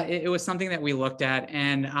yeah, it was something that we looked at,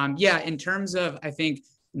 and yeah, in terms of, I think,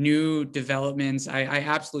 new developments, I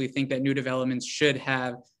absolutely think that new developments should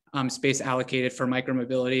have space allocated for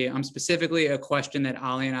micromobility. Specifically, a question that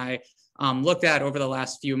Ollie and I looked at over the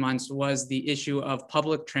last few months was the issue of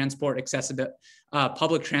public transport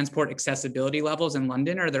accessibility levels in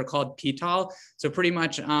London, or they're called PTAL. So pretty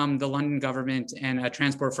much the London government and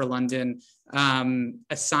Transport for London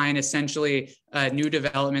assign essentially new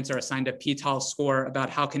developments are assigned a PTAL score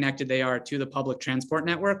about how connected they are to the public transport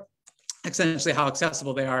network, essentially how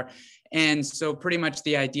accessible they are. And so pretty much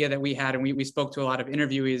the idea that we had, and we spoke to a lot of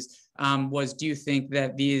interviewees, was, do you think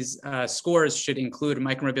that these scores should include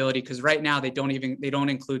micromobility? Because right now they don't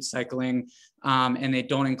include cycling, and they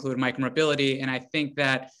don't include micromobility. And I think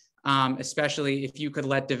that especially if you could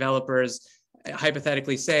let developers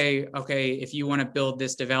hypothetically say, okay, if you want to build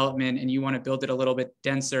this development and you want to build it a little bit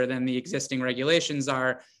denser than the existing regulations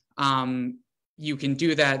are, you can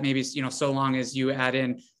do that, maybe, so long as you add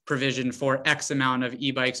in provision for X amount of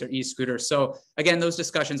e-bikes or e-scooters. So again, those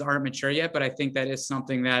discussions aren't mature yet, but I think that is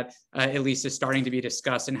something that at least is starting to be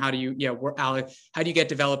discussed. And how do you get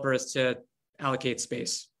developers to allocate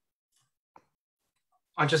space?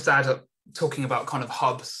 I just add up, talking about kind of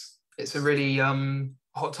hubs. It's a really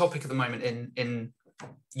hot topic at the moment in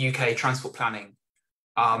UK transport planning,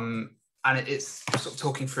 and it's sort of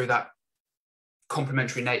talking through that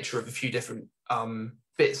complementary nature of a few different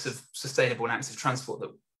bits of sustainable and active transport that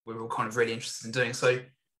we're all kind of really interested in doing. So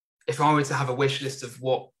if I were to have a wish list of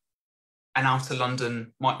what an outer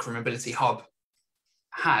London micromobility hub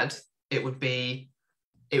had, it would be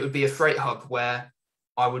a freight hub where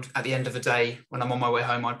I would, at the end of the day, when I'm on my way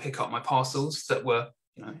home, I'd pick up my parcels that were,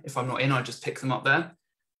 if I'm not in, I'd just pick them up there.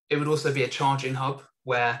 It would also be a charging hub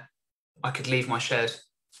where I could leave my shared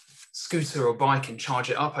scooter or bike and charge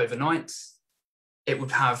it up overnight. It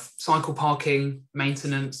would have cycle parking,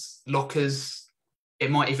 maintenance, lockers. It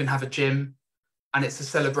might even have a gym, and it's a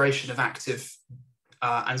celebration of active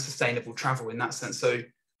and sustainable travel in that sense. So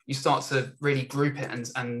you start to really group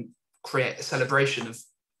it and create a celebration of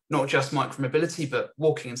not just micromobility, but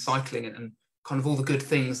walking and cycling and kind of all the good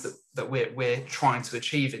things that we're trying to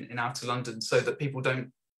achieve in outer London, so that people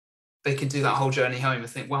they can do that whole journey home and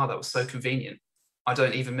think, wow, that was so convenient. I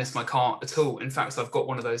don't even miss my car at all. In fact, I've got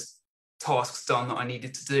one of those tasks done that I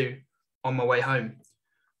needed to do on my way home.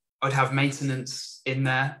 I'd have maintenance in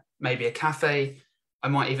there, maybe a cafe. I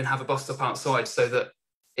might even have a bus stop outside so that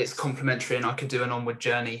it's complementary and I could do an onward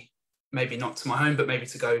journey, maybe not to my home, but maybe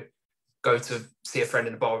to go to see a friend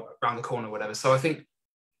in a bar around the corner or whatever. So I think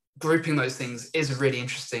grouping those things is a really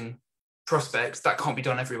interesting prospect. That can't be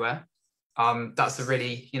done everywhere. That's a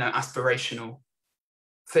really, aspirational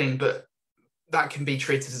thing, but that can be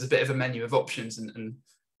treated as a bit of a menu of options and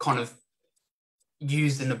kind of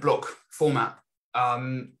used in a block format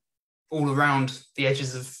all around the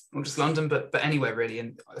edges of not just London, but anywhere really.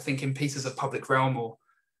 And I think in pieces of public realm or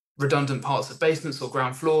redundant parts of basements or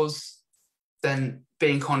ground floors, then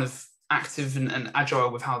being kind of active and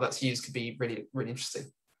agile with how that's used could be really, really interesting.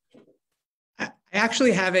 I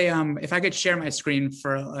actually have if I could share my screen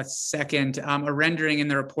for a second, a rendering in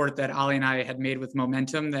the report that Ali and I had made with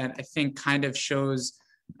Momentum that I think kind of shows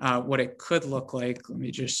what it could look like. Let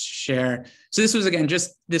me just share. So this was, again,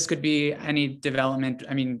 this could be any development,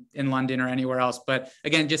 in London or anywhere else, but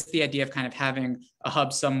again, just the idea of kind of having a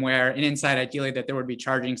hub somewhere, and inside ideally that there would be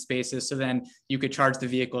charging spaces. So then you could charge the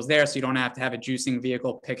vehicles there, so you don't have to have a juicing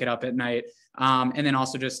vehicle pick it up at night. And then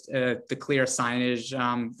also just the clear signage,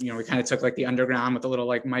 we kind of took like the underground with a little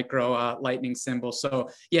like micro lightning symbol. So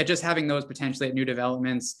yeah, just having those potentially at new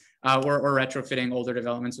developments or retrofitting older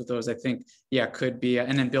developments with those, I think, yeah, could be,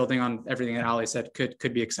 and then building on everything that Ali said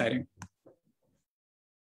could be exciting.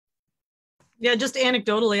 Yeah, just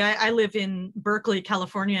anecdotally, I live in Berkeley,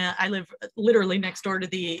 California. I live literally next door to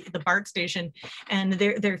the BART station, and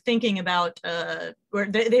they're thinking about, or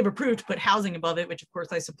they've approved to put housing above it, which of course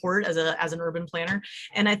I support as an urban planner.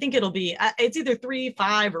 And I think it'll be, it's either 3,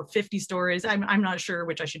 5, or 50 stories. I'm not sure,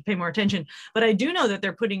 which I should pay more attention, but I do know that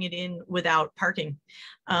they're putting it in without parking.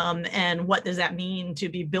 And what does that mean to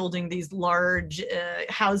be building these large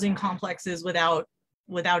housing complexes without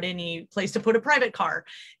any place to put a private car?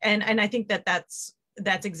 And I think that's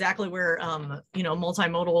exactly where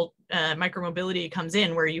multimodal micromobility comes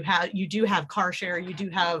in, where you do have car share, you do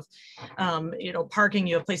have parking,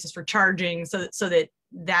 you have places for charging, so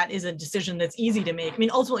that is a decision that's easy to make.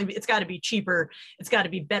 Ultimately it's got to be cheaper, it's got to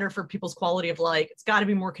be better for people's quality of life, it's got to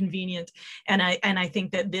be more convenient. And I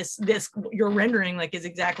think that this you're rendering like is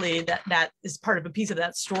exactly that is part of a piece of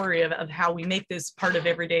that story of how we make this part of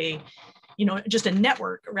everyday, just a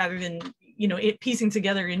network rather than, it piecing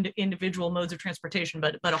together individual modes of transportation,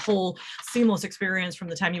 but a whole seamless experience from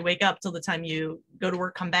the time you wake up till the time you go to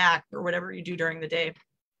work, come back, or whatever you do during the day.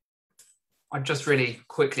 I'd just really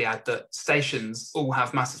quickly add that stations all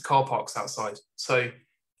have massive car parks outside. So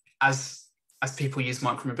as people use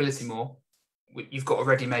micromobility more, you've got a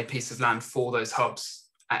ready-made piece of land for those hubs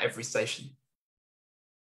at every station.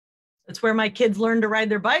 It's where my kids learned to ride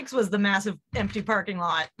their bikes, was the massive empty parking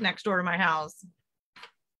lot next door to my house.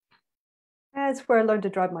 It's where I learned to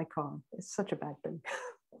drive my car. It's such a bad thing.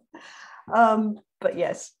 But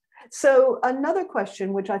yes. So another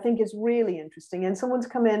question, which I think is really interesting, and someone's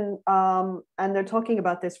come in and they're talking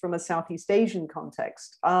about this from a Southeast Asian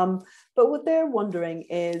context. But what they're wondering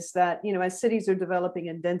is that, as cities are developing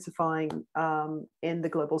and densifying in the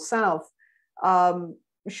global South,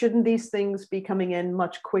 shouldn't these things be coming in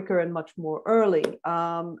much quicker and much more early?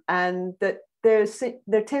 And that there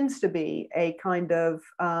tends to be a kind of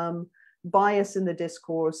bias in the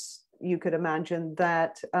discourse, you could imagine,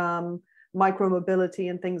 that micromobility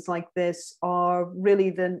and things like this are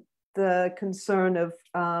really the concern of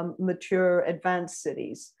mature, advanced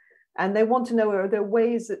cities. And they want to know, are there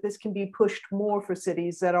ways that this can be pushed more for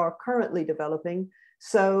cities that are currently developing,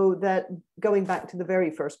 so that, going back to the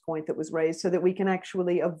very first point that was raised, so that we can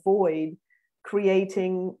actually avoid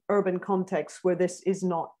creating urban contexts where this is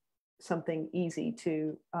not something easy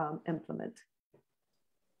to implement?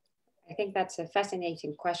 I think that's a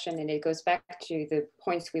fascinating question, and it goes back to the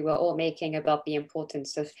points we were all making about the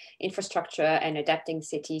importance of infrastructure and adapting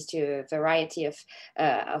cities to a variety of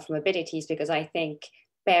mobilities, because I think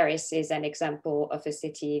Paris is an example of a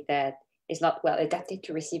city that is not well adapted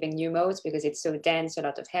to receiving new modes because it's so dense, a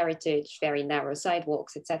lot of heritage, very narrow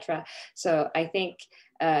sidewalks, etc. So I think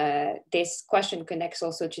this question connects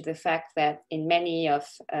also to the fact that in many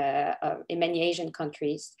Asian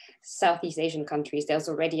countries, Southeast Asian countries, there's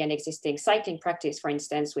already an existing cycling practice, for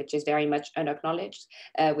instance, which is very much unacknowledged,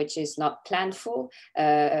 which is not planned for,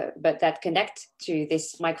 but that connect to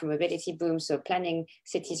this micromobility boom. So planning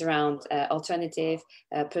cities around alternative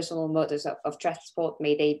personal modes of transport,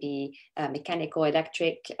 may they be mechanical,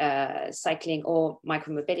 electric, cycling, or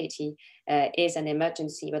micromobility, is an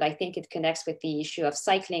emergency. But I think it connects with the issue of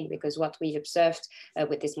cycling, because what we observed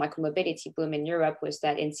with this micromobility boom in Europe was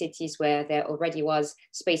that in cities where there already was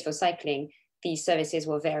space for cycling, these services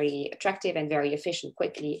were very attractive and very efficient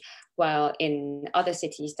quickly, while in other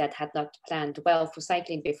cities that had not planned well for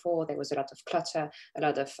cycling before, there was a lot of clutter, a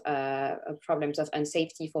lot of problems of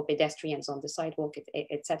unsafety for pedestrians on the sidewalk,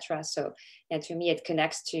 etc. So to me, it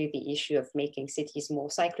connects to the issue of making cities more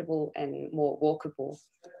cyclable and more walkable.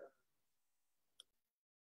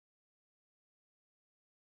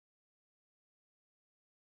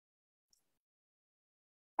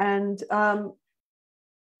 And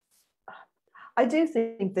I do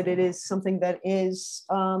think that it is something that is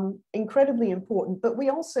incredibly important, but we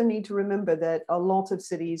also need to remember that a lot of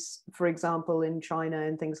cities, for example, in China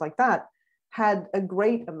and things like that, had a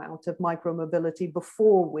great amount of micromobility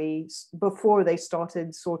before they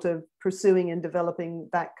started sort of pursuing and developing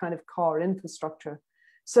that kind of car infrastructure.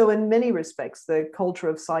 So in many respects, the culture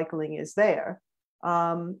of cycling is there.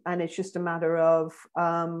 And it's just a matter of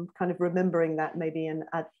kind of remembering that maybe and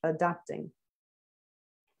adapting.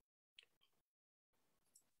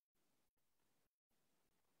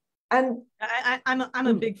 And I'm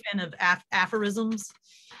a big fan of aphorisms.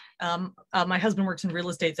 My husband works in real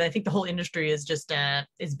estate, so I think the whole industry is just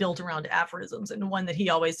is built around aphorisms. And one that he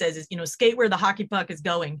always says is, skate where the hockey puck is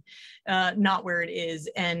going, not where it is.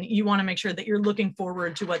 And you want to make sure that you're looking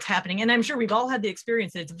forward to what's happening. And I'm sure we've all had the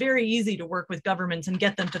experience that it's very easy to work with governments and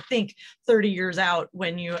get them to think 30 years out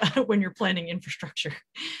when you're planning infrastructure.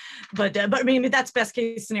 But I mean, that's best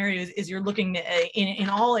case scenario is you're looking in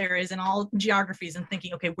all areas and all geographies and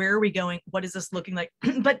thinking, okay, where are we going? What is this looking like?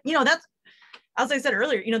 But that's, as I said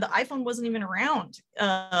earlier, the iPhone wasn't even around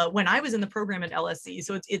when I was in the program at LSE.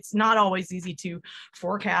 So it's not always easy to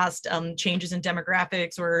forecast changes in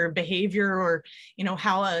demographics or behavior, or,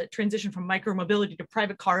 how a transition from micromobility to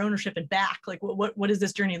private car ownership and back. Like, what does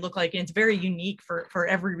this journey look like? And it's very unique for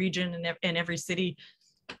every region and every city.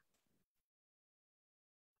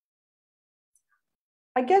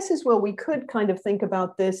 I guess as well, we could kind of think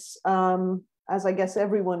about this as I guess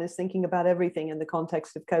everyone is thinking about everything in the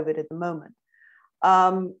context of COVID at the moment.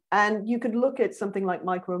 And you could look at something like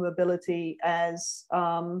micromobility as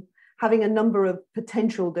having a number of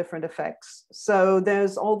potential different effects. So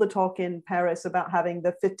there's all the talk in Paris about having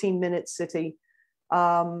the 15-minute city,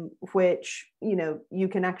 which, you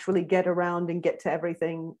can actually get around and get to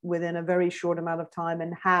everything within a very short amount of time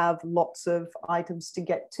and have lots of items to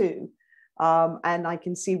get to. And I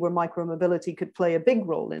can see where micromobility could play a big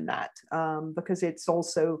role in that, because it's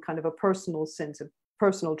also kind of a personal sense of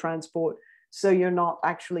personal transport. So you're not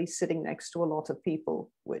actually sitting next to a lot of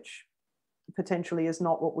people, which potentially is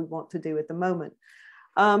not what we want to do at the moment.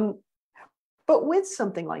 But with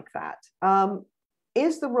something like that,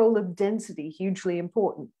 is the role of density hugely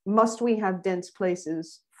important? Must we have dense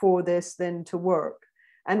places for this then to work?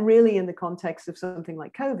 And really in the context of something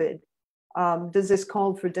like COVID, does this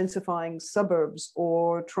call for densifying suburbs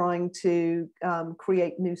or trying to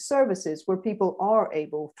create new services where people are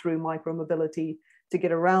able through micromobility to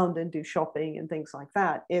get around and do shopping and things like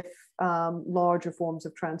that, if larger forms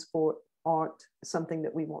of transport aren't something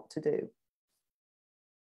that we want to do?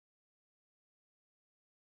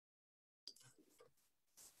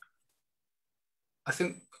 I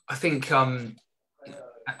think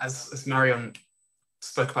as Marion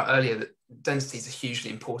spoke about earlier, that density is a hugely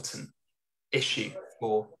important issue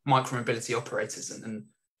for micromobility operators, and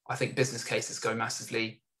I think business cases go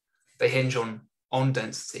massively, they hinge on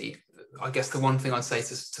density. I guess the one thing I'd say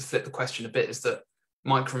to flip the question a bit is that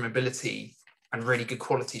micromobility and really good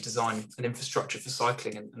quality design and infrastructure for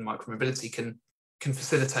cycling and micromobility can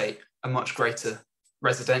facilitate a much greater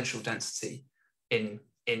residential density in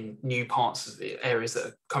new parts of the areas that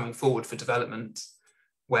are coming forward for development,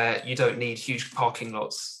 where you don't need huge parking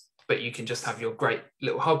lots, but you can just have your great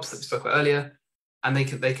little hubs that we spoke about earlier, and they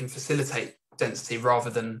can facilitate density rather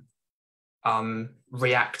than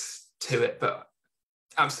react to it. But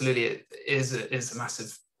absolutely, it is a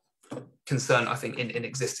massive concern, I think, in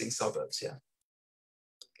existing suburbs. Yeah.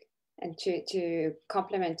 And to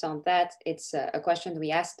complement on that, it's a question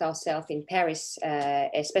we asked ourselves in Paris,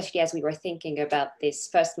 especially as we were thinking about this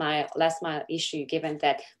first mile, last mile issue, given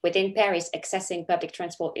that within Paris, accessing public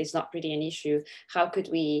transport is not really an issue. How could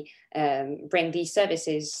we bring these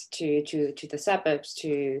services to the suburbs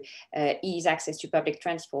to ease access to public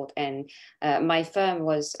transport? And my firm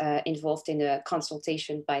was involved in a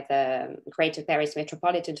consultation by the Greater Paris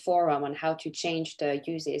Metropolitan Forum on how to change the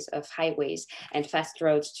uses of highways and fast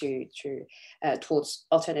roads towards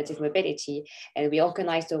alternative mobility. And we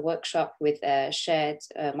organized a workshop with shared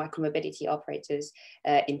micromobility operators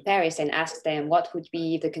in Paris and asked them what would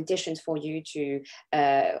be the conditions for you to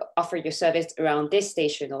offer your service around this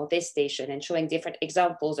station or this station, and showing different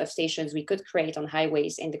examples of stations we could create on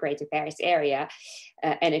highways in the Greater Paris area.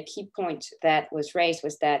 And a key point that was raised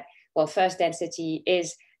was that, well, first, density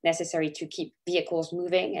is necessary to keep vehicles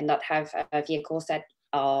moving and not have vehicles that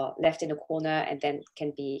are left in a corner and then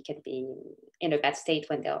can be in a bad state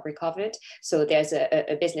when they're recovered. So there's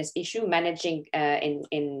a business issue. Managing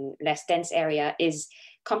in less dense area is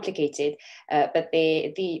complicated, but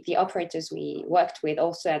the operators we worked with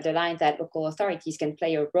also underlined that local authorities can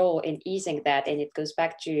play a role in easing that, and it goes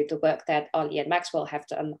back to the work that Ollie and Maxwell have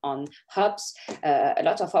done on hubs. A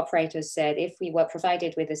lot of operators said if we were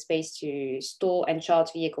provided with a space to store and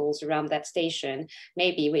charge vehicles around that station,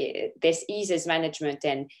 maybe this eases management,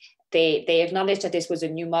 and they acknowledged that this was a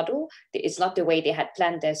new model. It's not the way they had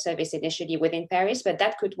planned their service initially within Paris, but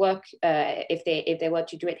that could work if they were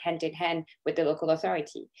to do it hand in hand with the local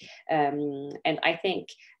authority. And I think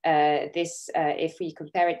if we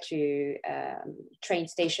compare it to train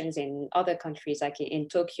stations in other countries, like in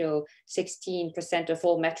Tokyo, 16% of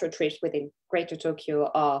all metro trips within Greater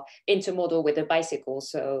Tokyo are intermodal with a bicycle.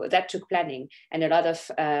 So that took planning, and a lot of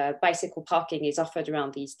bicycle parking is offered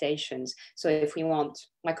around these stations. So if we want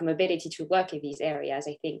micromobility to work in these areas,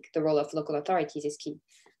 I think the role of local authorities is key.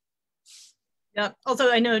 Yeah.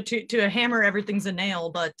 Also, I know to hammer everything's a nail,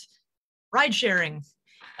 but ride sharing.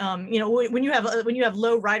 When you have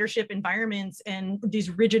low ridership environments, and these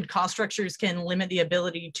rigid cost structures can limit the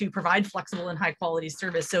ability to provide flexible and high quality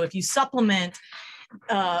service. So if you supplement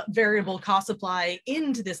variable cost supply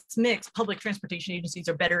into this mix, public transportation agencies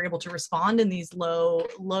are better able to respond in these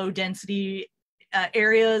low density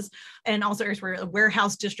areas, and also areas where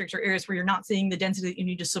warehouse districts or areas where you're not seeing the density that you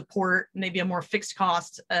need to support maybe a more fixed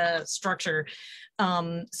cost structure.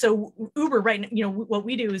 So Uber, right, what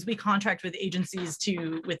we do is we contract with agencies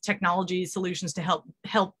with technology solutions to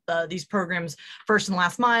help these programs, first and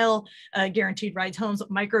last mile, guaranteed rides home,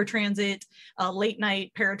 microtransit, late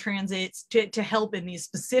night paratransits, to help in these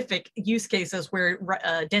specific use cases where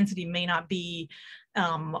density may not be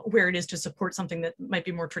where it is to support something that might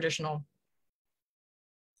be more traditional.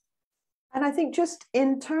 And I think just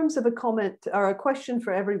in terms of a comment or a question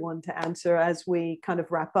for everyone to answer as we kind of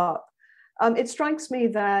wrap up, it strikes me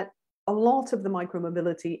that a lot of the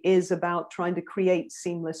micromobility is about trying to create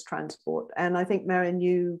seamless transport. And I think, Marion,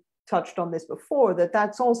 you touched on this before,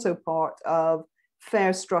 that's also part of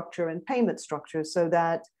fare structure and payment structure, so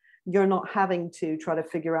that you're not having to try to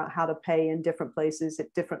figure out how to pay in different places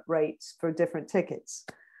at different rates for different tickets.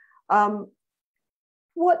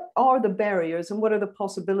 What are the barriers and what are the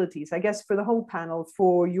possibilities, I guess, for the whole panel,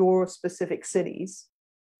 for your specific cities,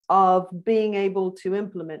 of being able to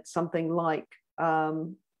implement something like a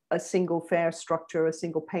single fare structure, a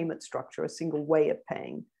single payment structure, a single way of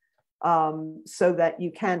paying, so that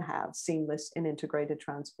you can have seamless and integrated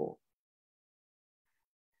transport?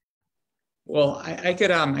 Well, I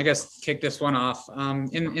could, I guess, kick this one off.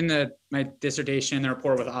 In my dissertation, the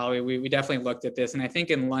report with Ollie, we definitely looked at this. And I think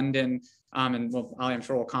in London, and well, Ollie, I'm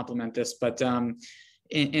sure will complement this, but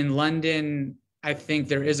in London, I think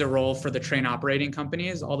there is a role for the train operating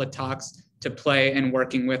companies, all the talks to play and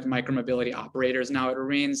working with micromobility operators. Now it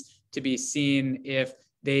remains to be seen if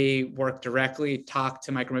they work directly, talk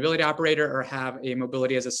to micromobility operator, or have a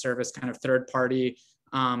mobility as a service kind of third party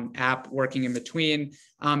app working in between.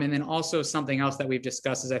 And then also something else that we've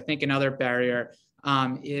discussed is, I think, another barrier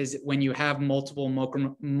is when you have multiple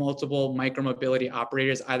micromobility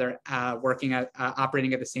operators either operating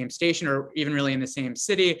at the same station or even really in the same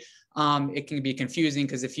city. It can be confusing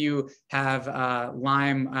because if you have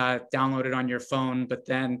Lime downloaded on your phone, but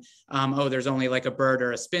then, there's only like a Bird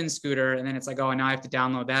or a Spin scooter, and then it's like, oh, now I have to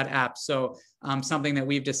download that app. So something that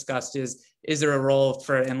we've discussed is there a role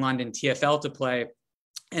for, in London, TfL to play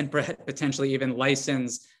and potentially even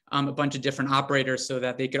license a bunch of different operators so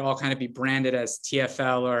that they could all kind of be branded as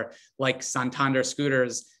TfL or like Santander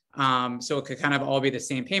scooters. So it could kind of all be the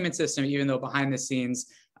same payment system, even though behind the scenes,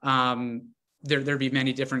 there'd be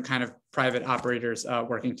many different kind of private operators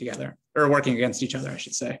working together, or working against each other, I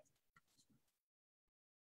should say.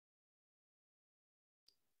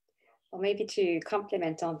 Or maybe to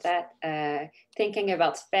complement on that, thinking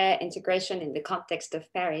about fair integration in the context of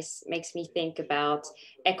Paris makes me think about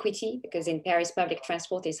equity, because in Paris, public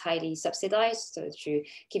transport is highly subsidized. So to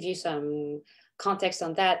give you some context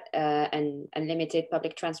on that, an unlimited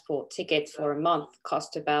public transport ticket for a month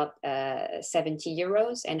costs about 70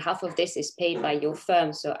 euros, and half of this is paid by your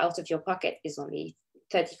firm. So out of your pocket is only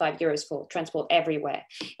 35 euros for transport everywhere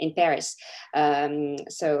in Paris.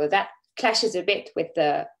 So that clashes a bit with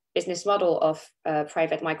the business model of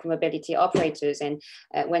private micromobility operators. And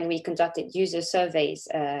when we conducted user surveys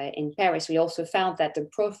in Paris, we also found that the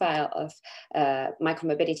profile of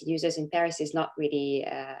micromobility users in Paris is not really,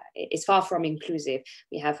 is far from inclusive.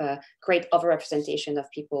 We have a great overrepresentation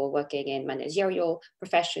of people working in managerial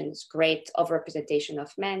professions, great overrepresentation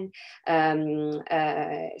of men.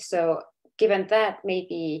 So given that,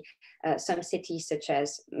 maybe some cities such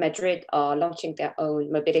as Madrid are launching their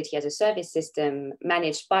own mobility as a service system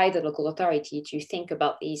managed by the local authority to think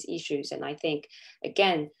about these issues. And I think,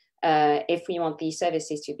 again, if we want these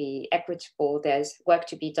services to be equitable, there's work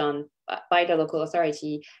to be done by the local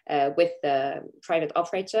authority with the private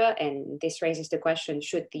operator. And this raises the question,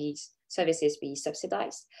 should these services be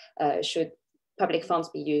subsidized? Should public funds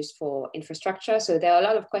be used for infrastructure? So there are a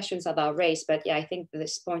lot of questions about race, but yeah, I think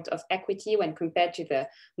this point of equity when compared to the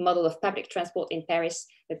model of public transport in Paris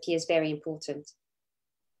appears very important.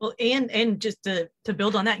 Well, and just to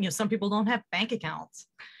build on that, you know, some people don't have bank accounts.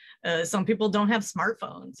 Some people don't have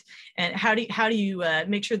smartphones. And how do you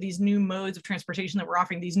make sure these new modes of transportation that we're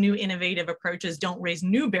offering, these new innovative approaches, don't raise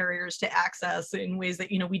new barriers to access in ways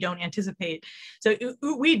that, you know, we don't anticipate? So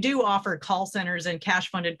we do offer call centers and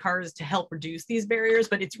cash-funded cars to help reduce these barriers,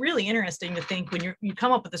 but it's really interesting to think when you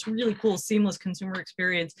come up with this really cool, seamless consumer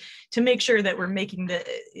experience to make sure that we're making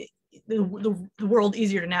the world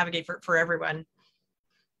easier to navigate for everyone.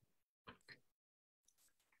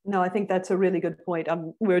 No, I think that's a really good point.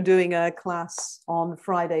 We're doing a class on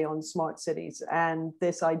Friday on smart cities, and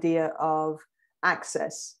this idea of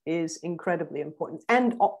access is incredibly important.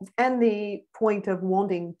 And the point of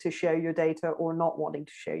wanting to share your data or not wanting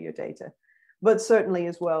to share your data. But certainly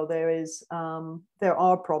as well, there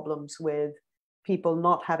are problems with people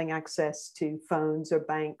not having access to phones or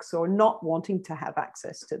banks, or not wanting to have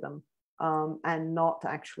access to them, and not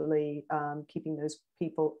actually keeping those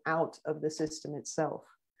people out of the system itself.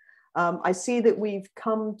 I see that we've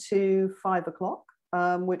come to 5 o'clock,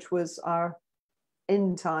 which was our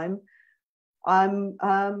end time.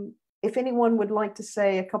 If anyone would like to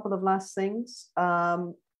say a couple of last things,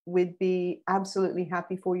 we'd be absolutely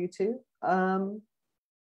happy for you to.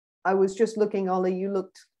 I was just looking, Ollie, you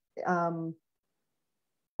looked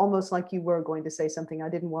almost like you were going to say something. I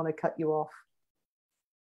didn't want to cut you off.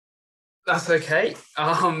 That's okay.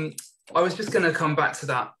 I was just going to come back to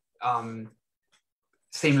that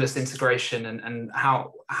seamless integration and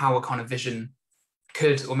how a kind of vision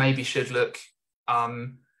could or maybe should look.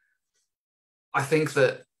 I think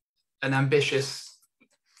that an ambitious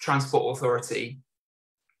transport authority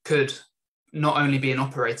could not only be an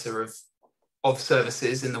operator of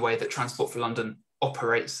services in the way that Transport for London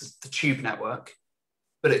operates the tube network,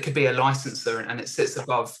 but it could be a licensor, and it sits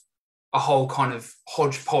above a whole kind of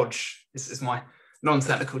hodgepodge, this is my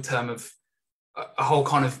non-technical term, of a whole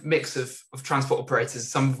kind of mix of transport operators,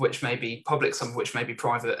 some of which may be public, some of which may be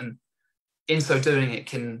private, and in so doing it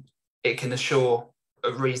can assure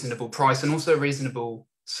a reasonable price and also reasonable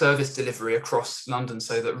service delivery across London,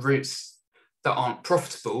 so that routes that aren't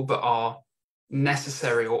profitable but are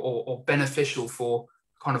necessary or beneficial for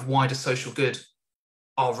kind of wider social good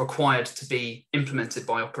are required to be implemented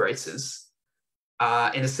by operators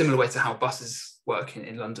in a similar way to how buses work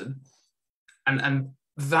in London. And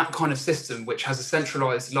that kind of system, which has a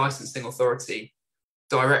centralized licensing authority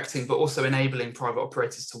directing but also enabling private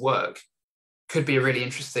operators to work, could be a really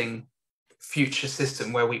interesting future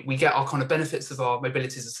system where we get our kind of benefits of our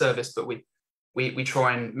mobility as a service, but we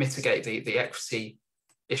try and mitigate the equity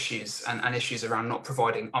issues and issues around not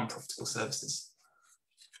providing unprofitable services.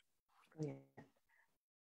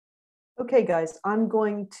 Okay, guys, I'm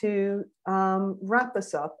going to wrap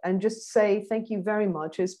us up and just say thank you very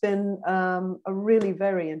much. It's been a really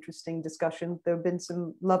very interesting discussion. There have been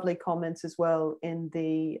some lovely comments as well in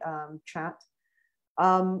the chat.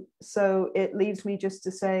 So it leaves me just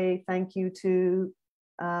to say thank you to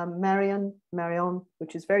Marion,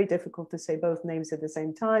 which is very difficult to say both names at the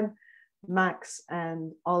same time, Max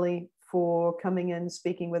and Ollie, for coming and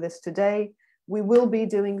speaking with us today. We will be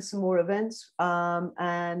doing some more events,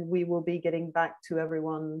 and we will be getting back to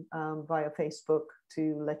everyone via Facebook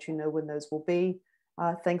to let you know when those will be.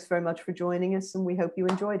 Thanks very much for joining us, and we hope you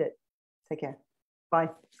enjoyed it. Take care.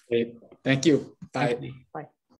 Bye. Great. Thank you. Bye. Bye.